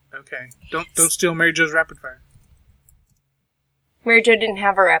things. Okay. Don't steal Mary Jo's rapid fire. Mary Jo didn't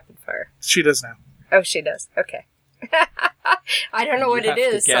have a rapid fire. She does now. Oh, she does. Okay. I don't know what it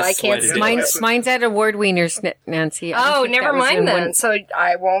is, so I can't steal it. Mine's at Award Wieners, Nancy. Oh, never mind then. So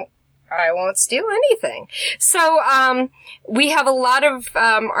I won't steal anything. So, we have a lot of,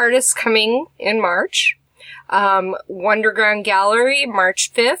 artists coming in March. Wonderground Gallery,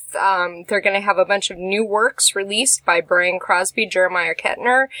 March 5th. They're going to have a bunch of new works released by Brian Crosby, Jeremiah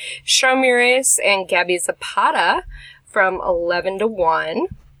Kettner, Shamires, and Gabby Zapata from 11 to 1.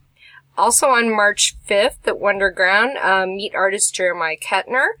 Also on March 5th at Wonderground, meet artist Jeremiah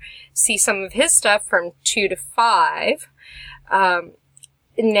Kettner. See some of his stuff from 2 to 5.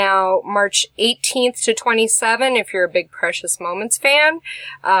 Now, March 18th to 27, if you're a big Precious Moments fan,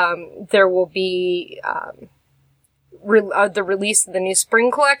 there will be the release of the new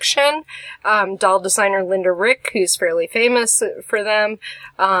spring collection. Doll designer Linda Rick, who's fairly famous for them,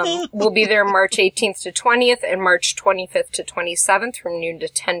 will be there March 18th to 20th and March 25th to 27th from noon to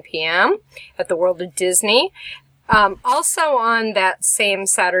 10 p.m. at the World of Disney. Also on that same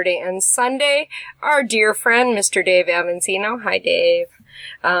Saturday and Sunday, our dear friend, Mr. Dave Avanzino, hi Dave,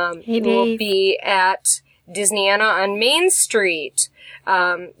 Hey, Dave. will be at Disneyana on Main Street,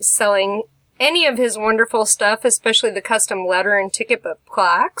 selling any of his wonderful stuff, especially the custom letter and ticket book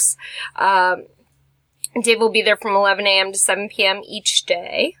plaques. Dave will be there from 11 a.m. to 7 p.m. each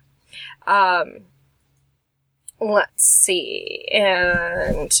day. Let's see.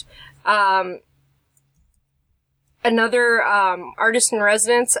 And another artist in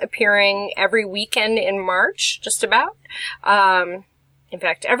residence appearing every weekend in March, just about. In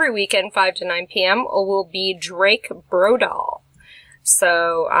fact, every weekend, 5 to 9 p.m., will be Drake Brodal.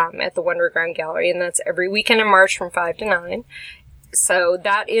 So, at the Wonderground Gallery, and that's every weekend in March from 5 to 9. So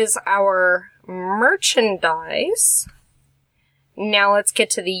that is our merchandise. Now let's get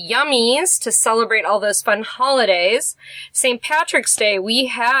to the yummies to celebrate all those fun holidays. St. Patrick's Day, we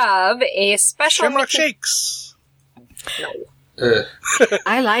have a special... Shamrock Shakes. No.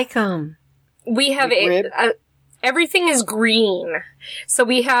 I like them. We have everything is green. So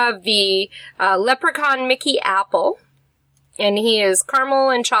we have the Leprechaun Mickey Apple. And he is caramel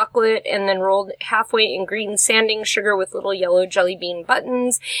and chocolate and then rolled halfway in green sanding sugar with little yellow jelly bean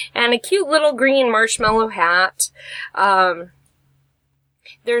buttons and a cute little green marshmallow hat.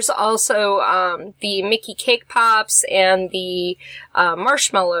 There's also the Mickey Cake Pops and the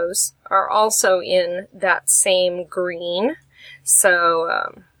marshmallows are also in that same green.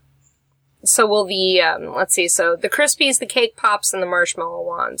 So will the, let's see, so the Crispies, the Cake Pops, and the Marshmallow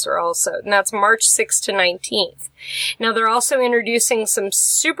Wands are also, and that's March 6th to 19th. Now they're also introducing some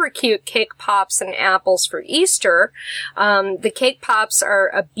super cute Cake Pops and apples for Easter. The Cake Pops are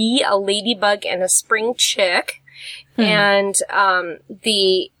a bee, a ladybug, and a spring chick. And,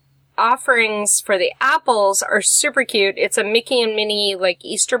 the offerings for the apples are super cute. It's a Mickey and Minnie, like,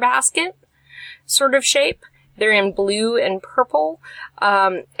 Easter basket sort of shape. They're in blue and purple.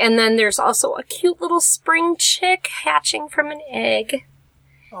 And then there's also a cute little spring chick hatching from an egg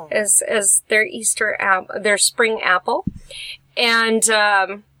as their their spring apple. And,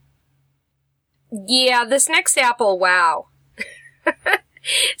 yeah, this next apple, wow.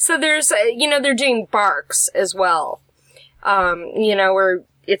 So there's, they're doing barks as well. Where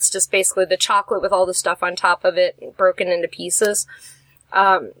it's just basically the chocolate with all the stuff on top of it broken into pieces.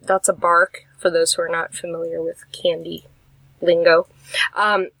 That's a bark, for those who are not familiar with candy lingo.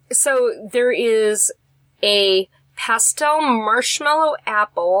 So there is a pastel marshmallow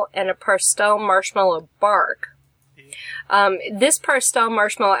apple and a pastel marshmallow bark. This pastel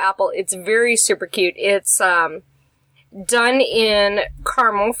marshmallow apple, it's very super cute. It's done in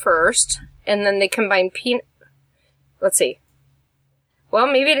caramel first, and then they combine peanut... Let's see. Well,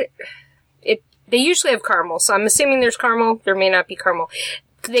 maybe they usually have caramel, so I'm assuming there's caramel. There may not be caramel.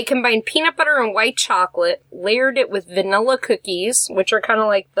 They combined peanut butter and white chocolate, layered it with vanilla cookies, which are kind of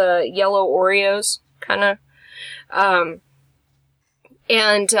like the yellow Oreos, kind of,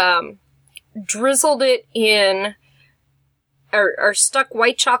 and drizzled it in, or stuck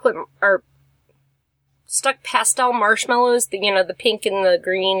white chocolate, or stuck pastel marshmallows, the pink and the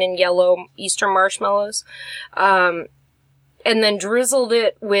green and yellow Easter marshmallows, and then drizzled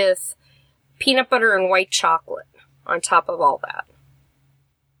it with peanut butter and white chocolate on top of all that.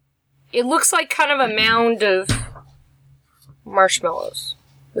 It looks like kind of a mound of marshmallows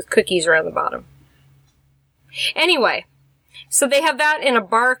with cookies around the bottom. Anyway, so they have that in a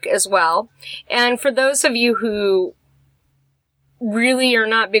bark as well. And for those of you who really are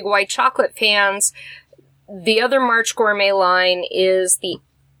not big white chocolate fans, the other March Gourmet line is the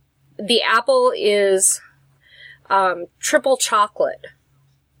apple is triple chocolate.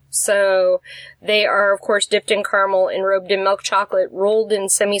 So they are, of course, dipped in caramel, enrobed in milk chocolate, rolled in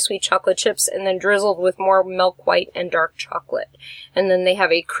semi-sweet chocolate chips, and then drizzled with more milk white and dark chocolate. And then they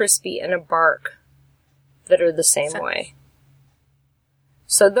have a crispy and a bark that are the same way.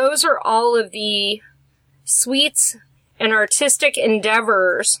 So those are all of the sweets and artistic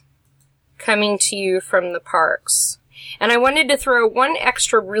endeavors coming to you from the parks. And I wanted to throw one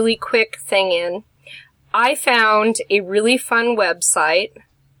extra really quick thing in. I found a really fun website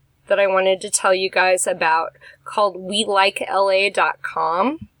that I wanted to tell you guys about called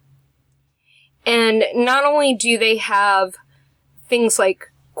WeLikeLA.com. And not only do they have things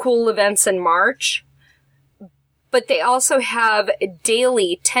like cool events in March, but they also have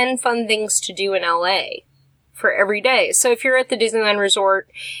daily 10 fun things to do in LA for every day. So if you're at the Disneyland Resort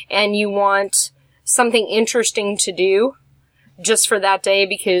and you want something interesting to do just for that day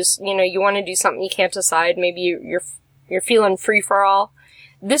because, you want to do something you can't decide, maybe you're feeling free for all,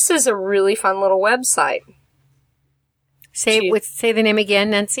 this is a really fun little website. Say the name again,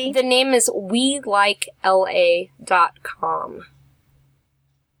 Nancy. The name is WeLikeLA.com.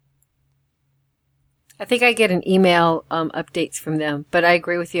 I think I get an email updates from them, but I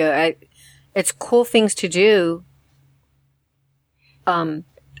agree with you. It's cool things to do. And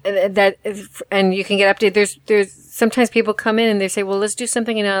you can get updated. There's sometimes people come in and they say, well, let's do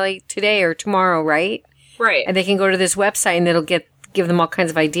something in LA today or tomorrow, right? Right. And they can go to this website and it'll give them all kinds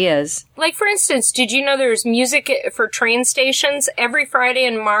of ideas. Like, for instance, did you know there's music for train stations? Every Friday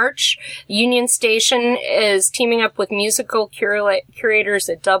in March, Union Station is teaming up with musical curators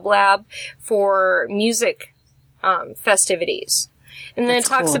at Dub Lab for music festivities. And then it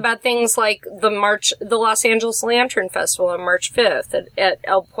talks about things like the Los Angeles Lantern Festival on March 5th at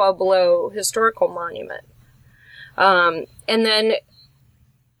El Pueblo Historical Monument. And then,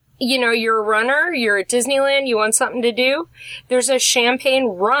 you're a runner, you're at Disneyland, you want something to do. There's a champagne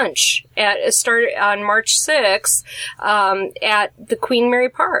brunch start on March 6th, at the Queen Mary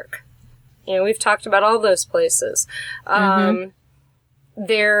Park. We've talked about all those places.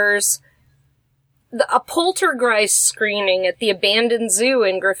 There's a poltergeist screening at the abandoned zoo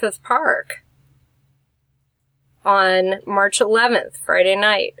in Griffith Park on March 11th, Friday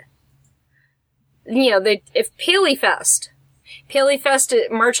night. If Paley Fest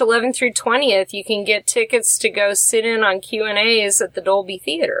at March 11th through 20th, you can get tickets to go sit in on Q&As at the Dolby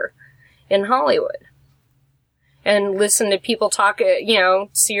Theater in Hollywood and listen to people talk,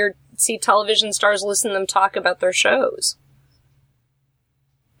 see television stars, listen to them talk about their shows.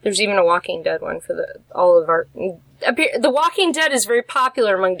 There's even a Walking Dead one for The Walking Dead is very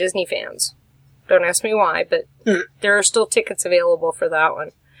popular among Disney fans. Don't ask me why, but there are still tickets available for that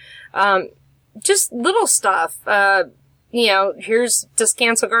one. Just little stuff. Here's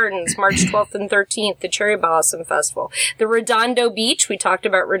Descanso Gardens, March 12th and 13th, the Cherry Blossom Festival. The Redondo Beach, we talked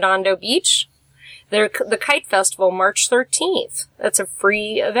about Redondo Beach. The Kite Festival, March 13th. That's a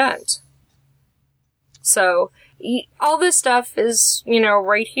free event. So, all this stuff is,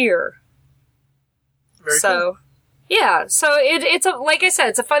 right here. Very cool. Yeah, so it's like I said,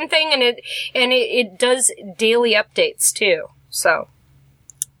 it's a fun thing, and it does daily updates too. So,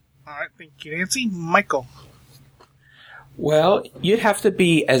 all right, thank you, Nancy. Michael. Well, you'd have to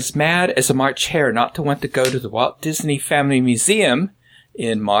be as mad as a March hare not to want to go to the Walt Disney Family Museum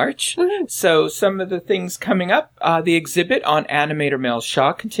in March. Mm-hmm. So some of the things coming up, the exhibit on animator Mel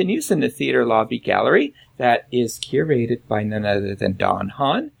Shaw continues in the theater lobby gallery. That is curated by none other than Don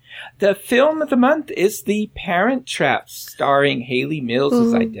Hahn. The film of the month is The Parent Trap, starring Haley Mills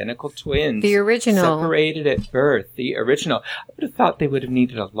as identical twins. The original. Separated at birth. The original. I would have thought they would have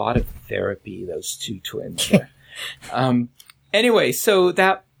needed a lot of therapy, those two twins. Anyway, so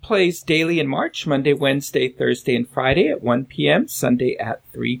that plays daily in March, Monday, Wednesday, Thursday, and Friday at 1 p.m., Sunday at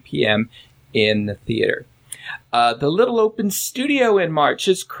 3 p.m. in the theater. The Little Open Studio in March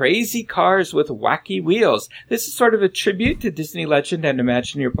is Crazy Cars with Wacky Wheels. This is sort of a tribute to Disney legend and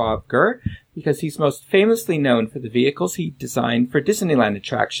Imagineer Bob Gurr, because he's most famously known for the vehicles he designed for Disneyland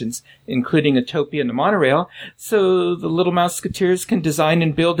attractions, including Autopia and the monorail. So the Little Mouseketeers can design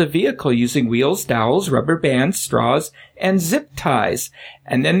and build a vehicle using wheels, dowels, rubber bands, straws, and zip ties.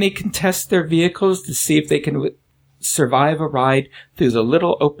 And then they can test their vehicles to see if they can survive a ride through the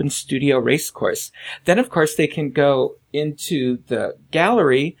Little Open Studio racecourse. Then, of course, they can go into the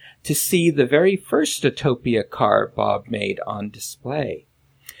gallery to see the very first Autopia car Bob made on display.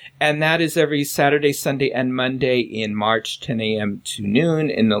 And that is every Saturday, Sunday, and Monday in March, 10 a.m. to noon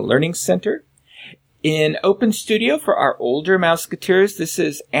in the Learning Center. In Open Studio for our older Mouseketeers, this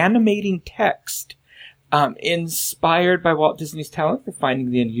is animating text. Inspired by Walt Disney's talent for finding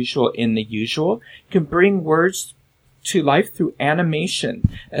the unusual in the usual, you can bring words to life through animation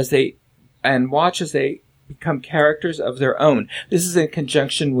watch as they become characters of their own. This is in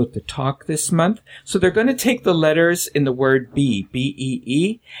conjunction with the talk this month. So they're going to take the letters in the word B,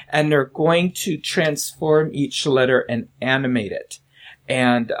 B-E-E, and they're going to transform each letter and animate it.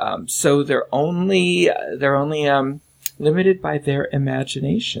 And so they're only limited by their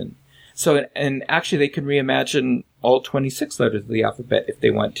imagination. So, and actually they can reimagine all 26 letters of the alphabet if they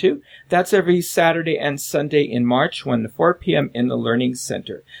want to. That's every Saturday and Sunday in March, 1 to 4 p.m. in the Learning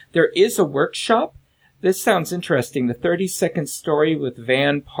Center. There is a workshop. This sounds interesting. The 30-second story with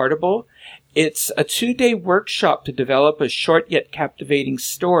Van Partible. It's a 2-day workshop to develop a short yet captivating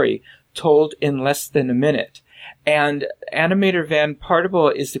story told in less than a minute. And animator Van Partible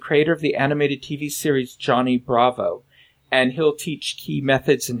is the creator of the animated TV series Johnny Bravo. And he'll teach key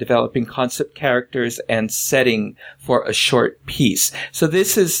methods in developing concept characters and setting for a short piece. So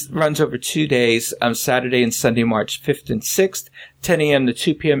this runs over 2 days, Saturday and Sunday, March 5th and 6th, 10 a.m. to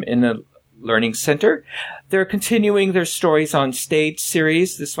 2 p.m. in the Learning Center. They're continuing their stories on stage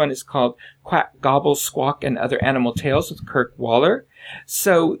series. This one is called Quack, Gobble, Squawk, and Other Animal Tales with Kirk Waller.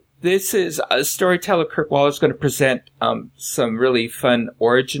 So this is a storyteller. Kirk Waller is going to present some really fun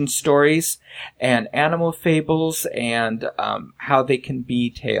origin stories and animal fables and how they came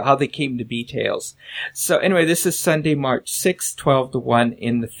to be tales. So anyway, this is Sunday, March 6th, 12 to 1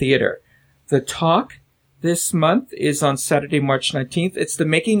 in the theater. The talk this month is on Saturday, March 19th. It's the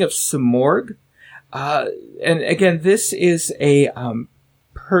making of Samorg. And again, this is a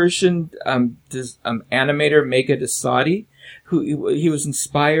Persian animator, Megha Desadi, who he was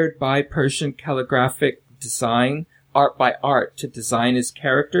inspired by Persian calligraphic design, art by art, to design his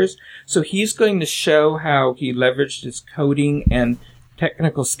characters. So he's going to show how he leveraged his coding and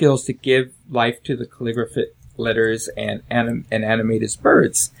technical skills to give life to the calligraphic letters and animate his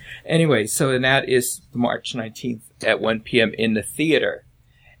birds. Anyway, so that is March 19th at 1 p.m. in the theater.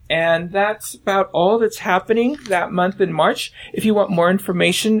 And that's about all that's happening that month in March. If you want more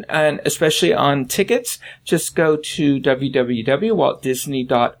information, and especially on tickets, just go to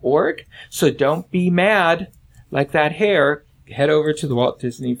www.waltdisney.org. So don't be mad like that hare. Head over to the Walt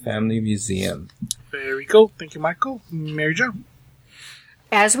Disney Family Museum. Very cool. Thank you, Michael. Mary Jo.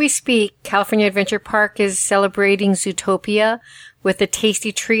 As we speak, California Adventure Park is celebrating Zootopia with a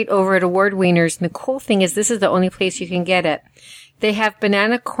tasty treat over at Award Wieners. And the cool thing is this is the only place you can get it. They have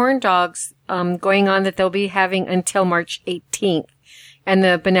banana corn dogs going on that they'll be having until March 18th. And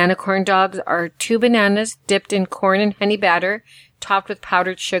the banana corn dogs are 2 bananas dipped in corn and honey batter, topped with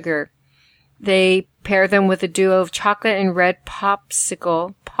powdered sugar. They pair them with a duo of chocolate and red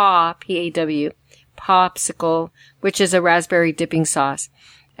popsicle, P-A-W, popsicle, which is a raspberry dipping sauce.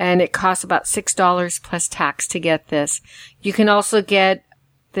 And it costs about $6 plus tax to get this. You can also get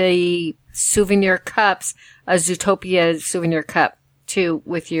the souvenir cups, a Zootopia souvenir cup, too,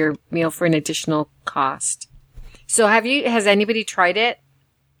 with your meal for an additional cost. So has anybody tried it?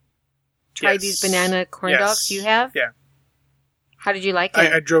 Tried Yes. these banana corn dogs? You have? Yeah. How did you like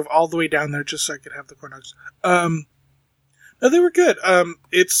it? I drove all the way down there just so I could have the corn dogs. No, they were good.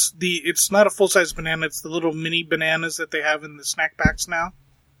 It's not a full-size banana. It's the little mini bananas that they have in the snack packs now.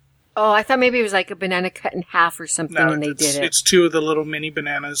 Oh, I thought maybe it was like a banana cut in half or something, and they did it. It's 2 of the little mini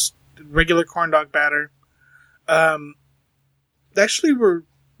bananas, regular corn dog batter. They actually were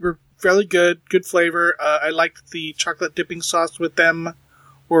fairly good flavor. I liked the chocolate dipping sauce with them.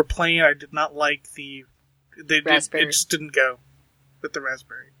 Were plain. I did not like raspberry. It just didn't go with the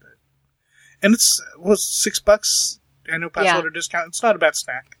raspberry. And it was $6. I know pass holder discount. It's not a bad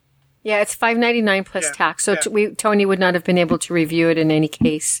snack. Yeah, it's $5.99 plus tax. So Tony would not have been able to review it in any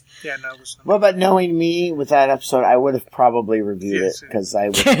case. Yeah, no. It was not. Well, but knowing me with that episode, I would have probably reviewed it because I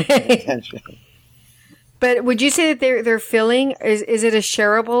would have paid attention. But would you say that they're filling? Is it a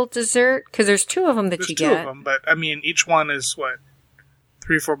shareable dessert? Because there's 2 of them that you get. There's 2 of them, but I mean, each one is what,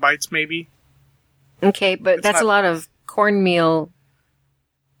 3 or 4 bites maybe. Okay, but that's a lot of cornmeal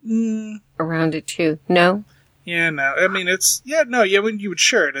around it too. No. Yeah, no. I mean, when you would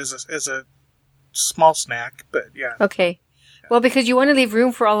share it as a small snack, but yeah. Okay. Well, because you want to leave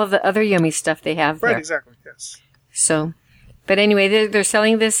room for all of the other yummy stuff they have there. Right, exactly, yes. So, but anyway, they're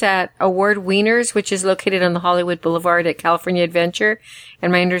selling this at Award Wieners, which is located on the Hollywood Boulevard at California Adventure.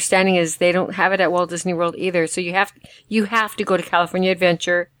 And my understanding is they don't have it at Walt Disney World either. So you have to go to California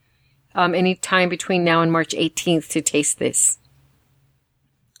Adventure any time between now and March 18th to taste this.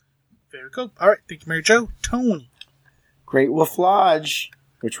 Very cool. All right, thank you, Mary Jo. Tone. Great Wolf Lodge,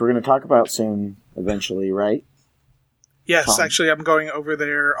 which we're going to talk about soon, eventually, right? Yes, Tom. Actually, I'm going over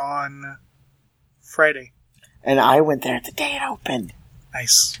there on Friday. And I went there the day it opened.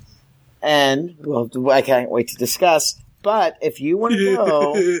 Nice. And, well, I can't wait to discuss. But if you want to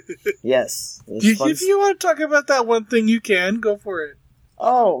go, yes. If you want to talk about that one thing, you can. Go for it.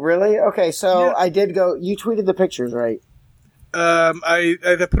 Oh, really? Okay, so I did go. You tweeted the pictures, right? I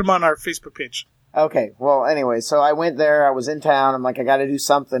put them on our Facebook page. Okay, well, anyway, so I went there. I was in town. I'm like, I got to do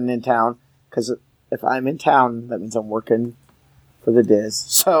something in town. Because if I'm in town, that means I'm working for the Diz.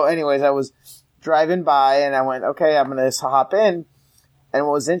 So, anyways, I was driving by, and I went, okay, I'm going to hop in. And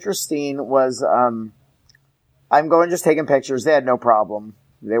what was interesting was I'm going just taking pictures. They had no problem.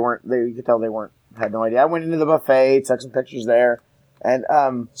 You could tell they had no idea. I went into the buffet, took some pictures there. And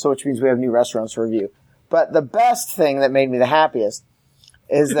so which means we have new restaurants to review. But the best thing that made me the happiest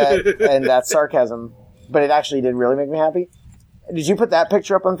is that, and that's sarcasm, but it actually did really make me happy. Did you put that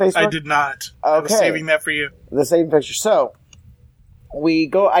picture up on Facebook? I did not. Okay. I was saving that for you. The same picture. So I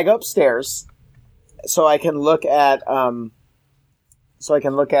go upstairs so I can look at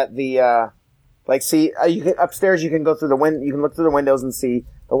the upstairs you can go through you can look through the windows and see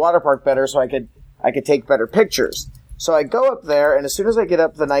the water park better so I could take better pictures. So I go up there, and as soon as I get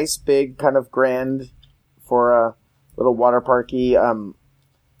up the nice big kind of grand for a little water parky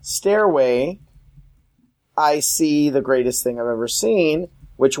stairway, I see the greatest thing I've ever seen,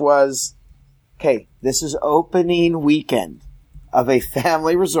 which was, okay, this is opening weekend of a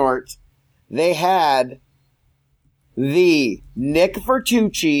family resort. They had the Nick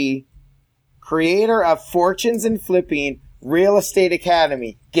Vertucci, creator of Fortunes and Flipping, Real Estate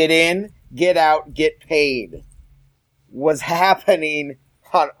Academy. Get in, get out, get paid. Was happening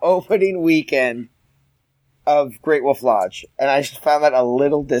on opening weekend of Great Wolf Lodge. And I just found that a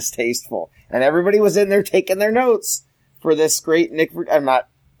little distasteful. And everybody was in there taking their notes for this great Nick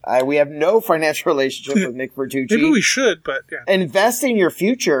we have no financial relationship with Nick Vertucci. Maybe we should, but yeah. Invest in your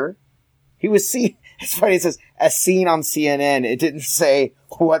future. He was seen, it's funny, it says, as seen on CNN. It didn't say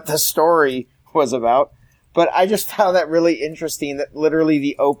what the story was about. But I just found that really interesting that literally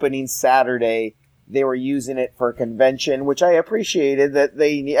the opening Saturday, they were using it for a convention, which I appreciated that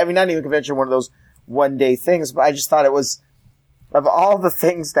not even a convention, one of those one-day things, but I just thought it was, of all the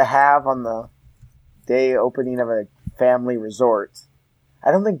things to have on the day opening of a family resort,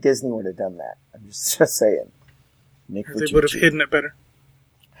 I don't think Disney would have done that. I'm just saying. They would have hidden it better.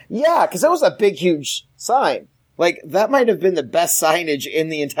 Yeah, because that was a big, huge sign. Like, that might have been the best signage in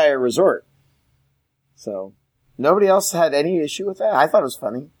the entire resort. So, nobody else had any issue with that? I thought it was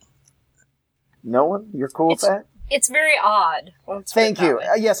funny. No one? You're cool with that? It's very odd. Thank you.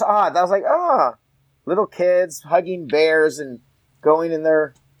 Yes, odd. I was like, little kids hugging bears and going in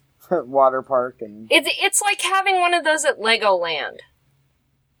their water park. And It's like having one of those at Legoland.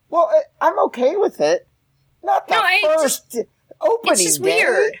 Well, I'm okay with it. Not the first opening it's just day.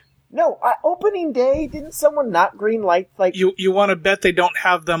 Weird. No, opening day, didn't someone not green light? Like You want to bet they don't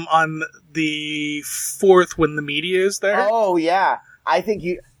have them on the 4th when the media is there? Oh, yeah. I think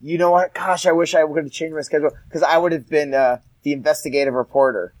you know what? Gosh, I wish I would have changed my schedule because I would have been the investigative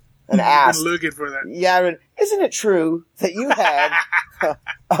reporter and asked. Been looking for that. Yeah, isn't it true that you had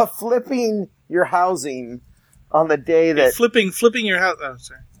a flipping your housing on the day that flipping your house? Oh,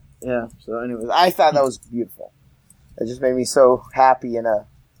 sorry. Yeah. So, anyways, I thought that was beautiful. It just made me so happy in a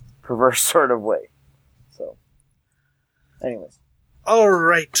perverse sort of way. So, anyways. All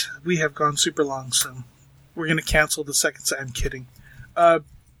right, we have gone super long, so we're going to cancel the second set. I'm kidding.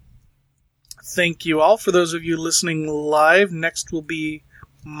 Thank you all. For those of you listening live, next will be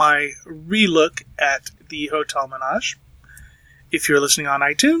my relook at the Hotel Menage. If you're listening on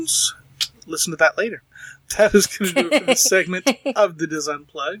iTunes, listen to that later. That is going to do it for this segment of the Diz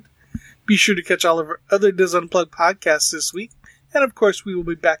Unplugged. Be sure to catch all of our other Diz Unplugged podcasts this week. And of course, we will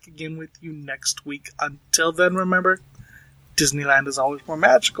be back again with you next week. Until then, remember, Disneyland is always more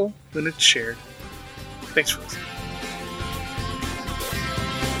magical when it's shared. Thanks for listening.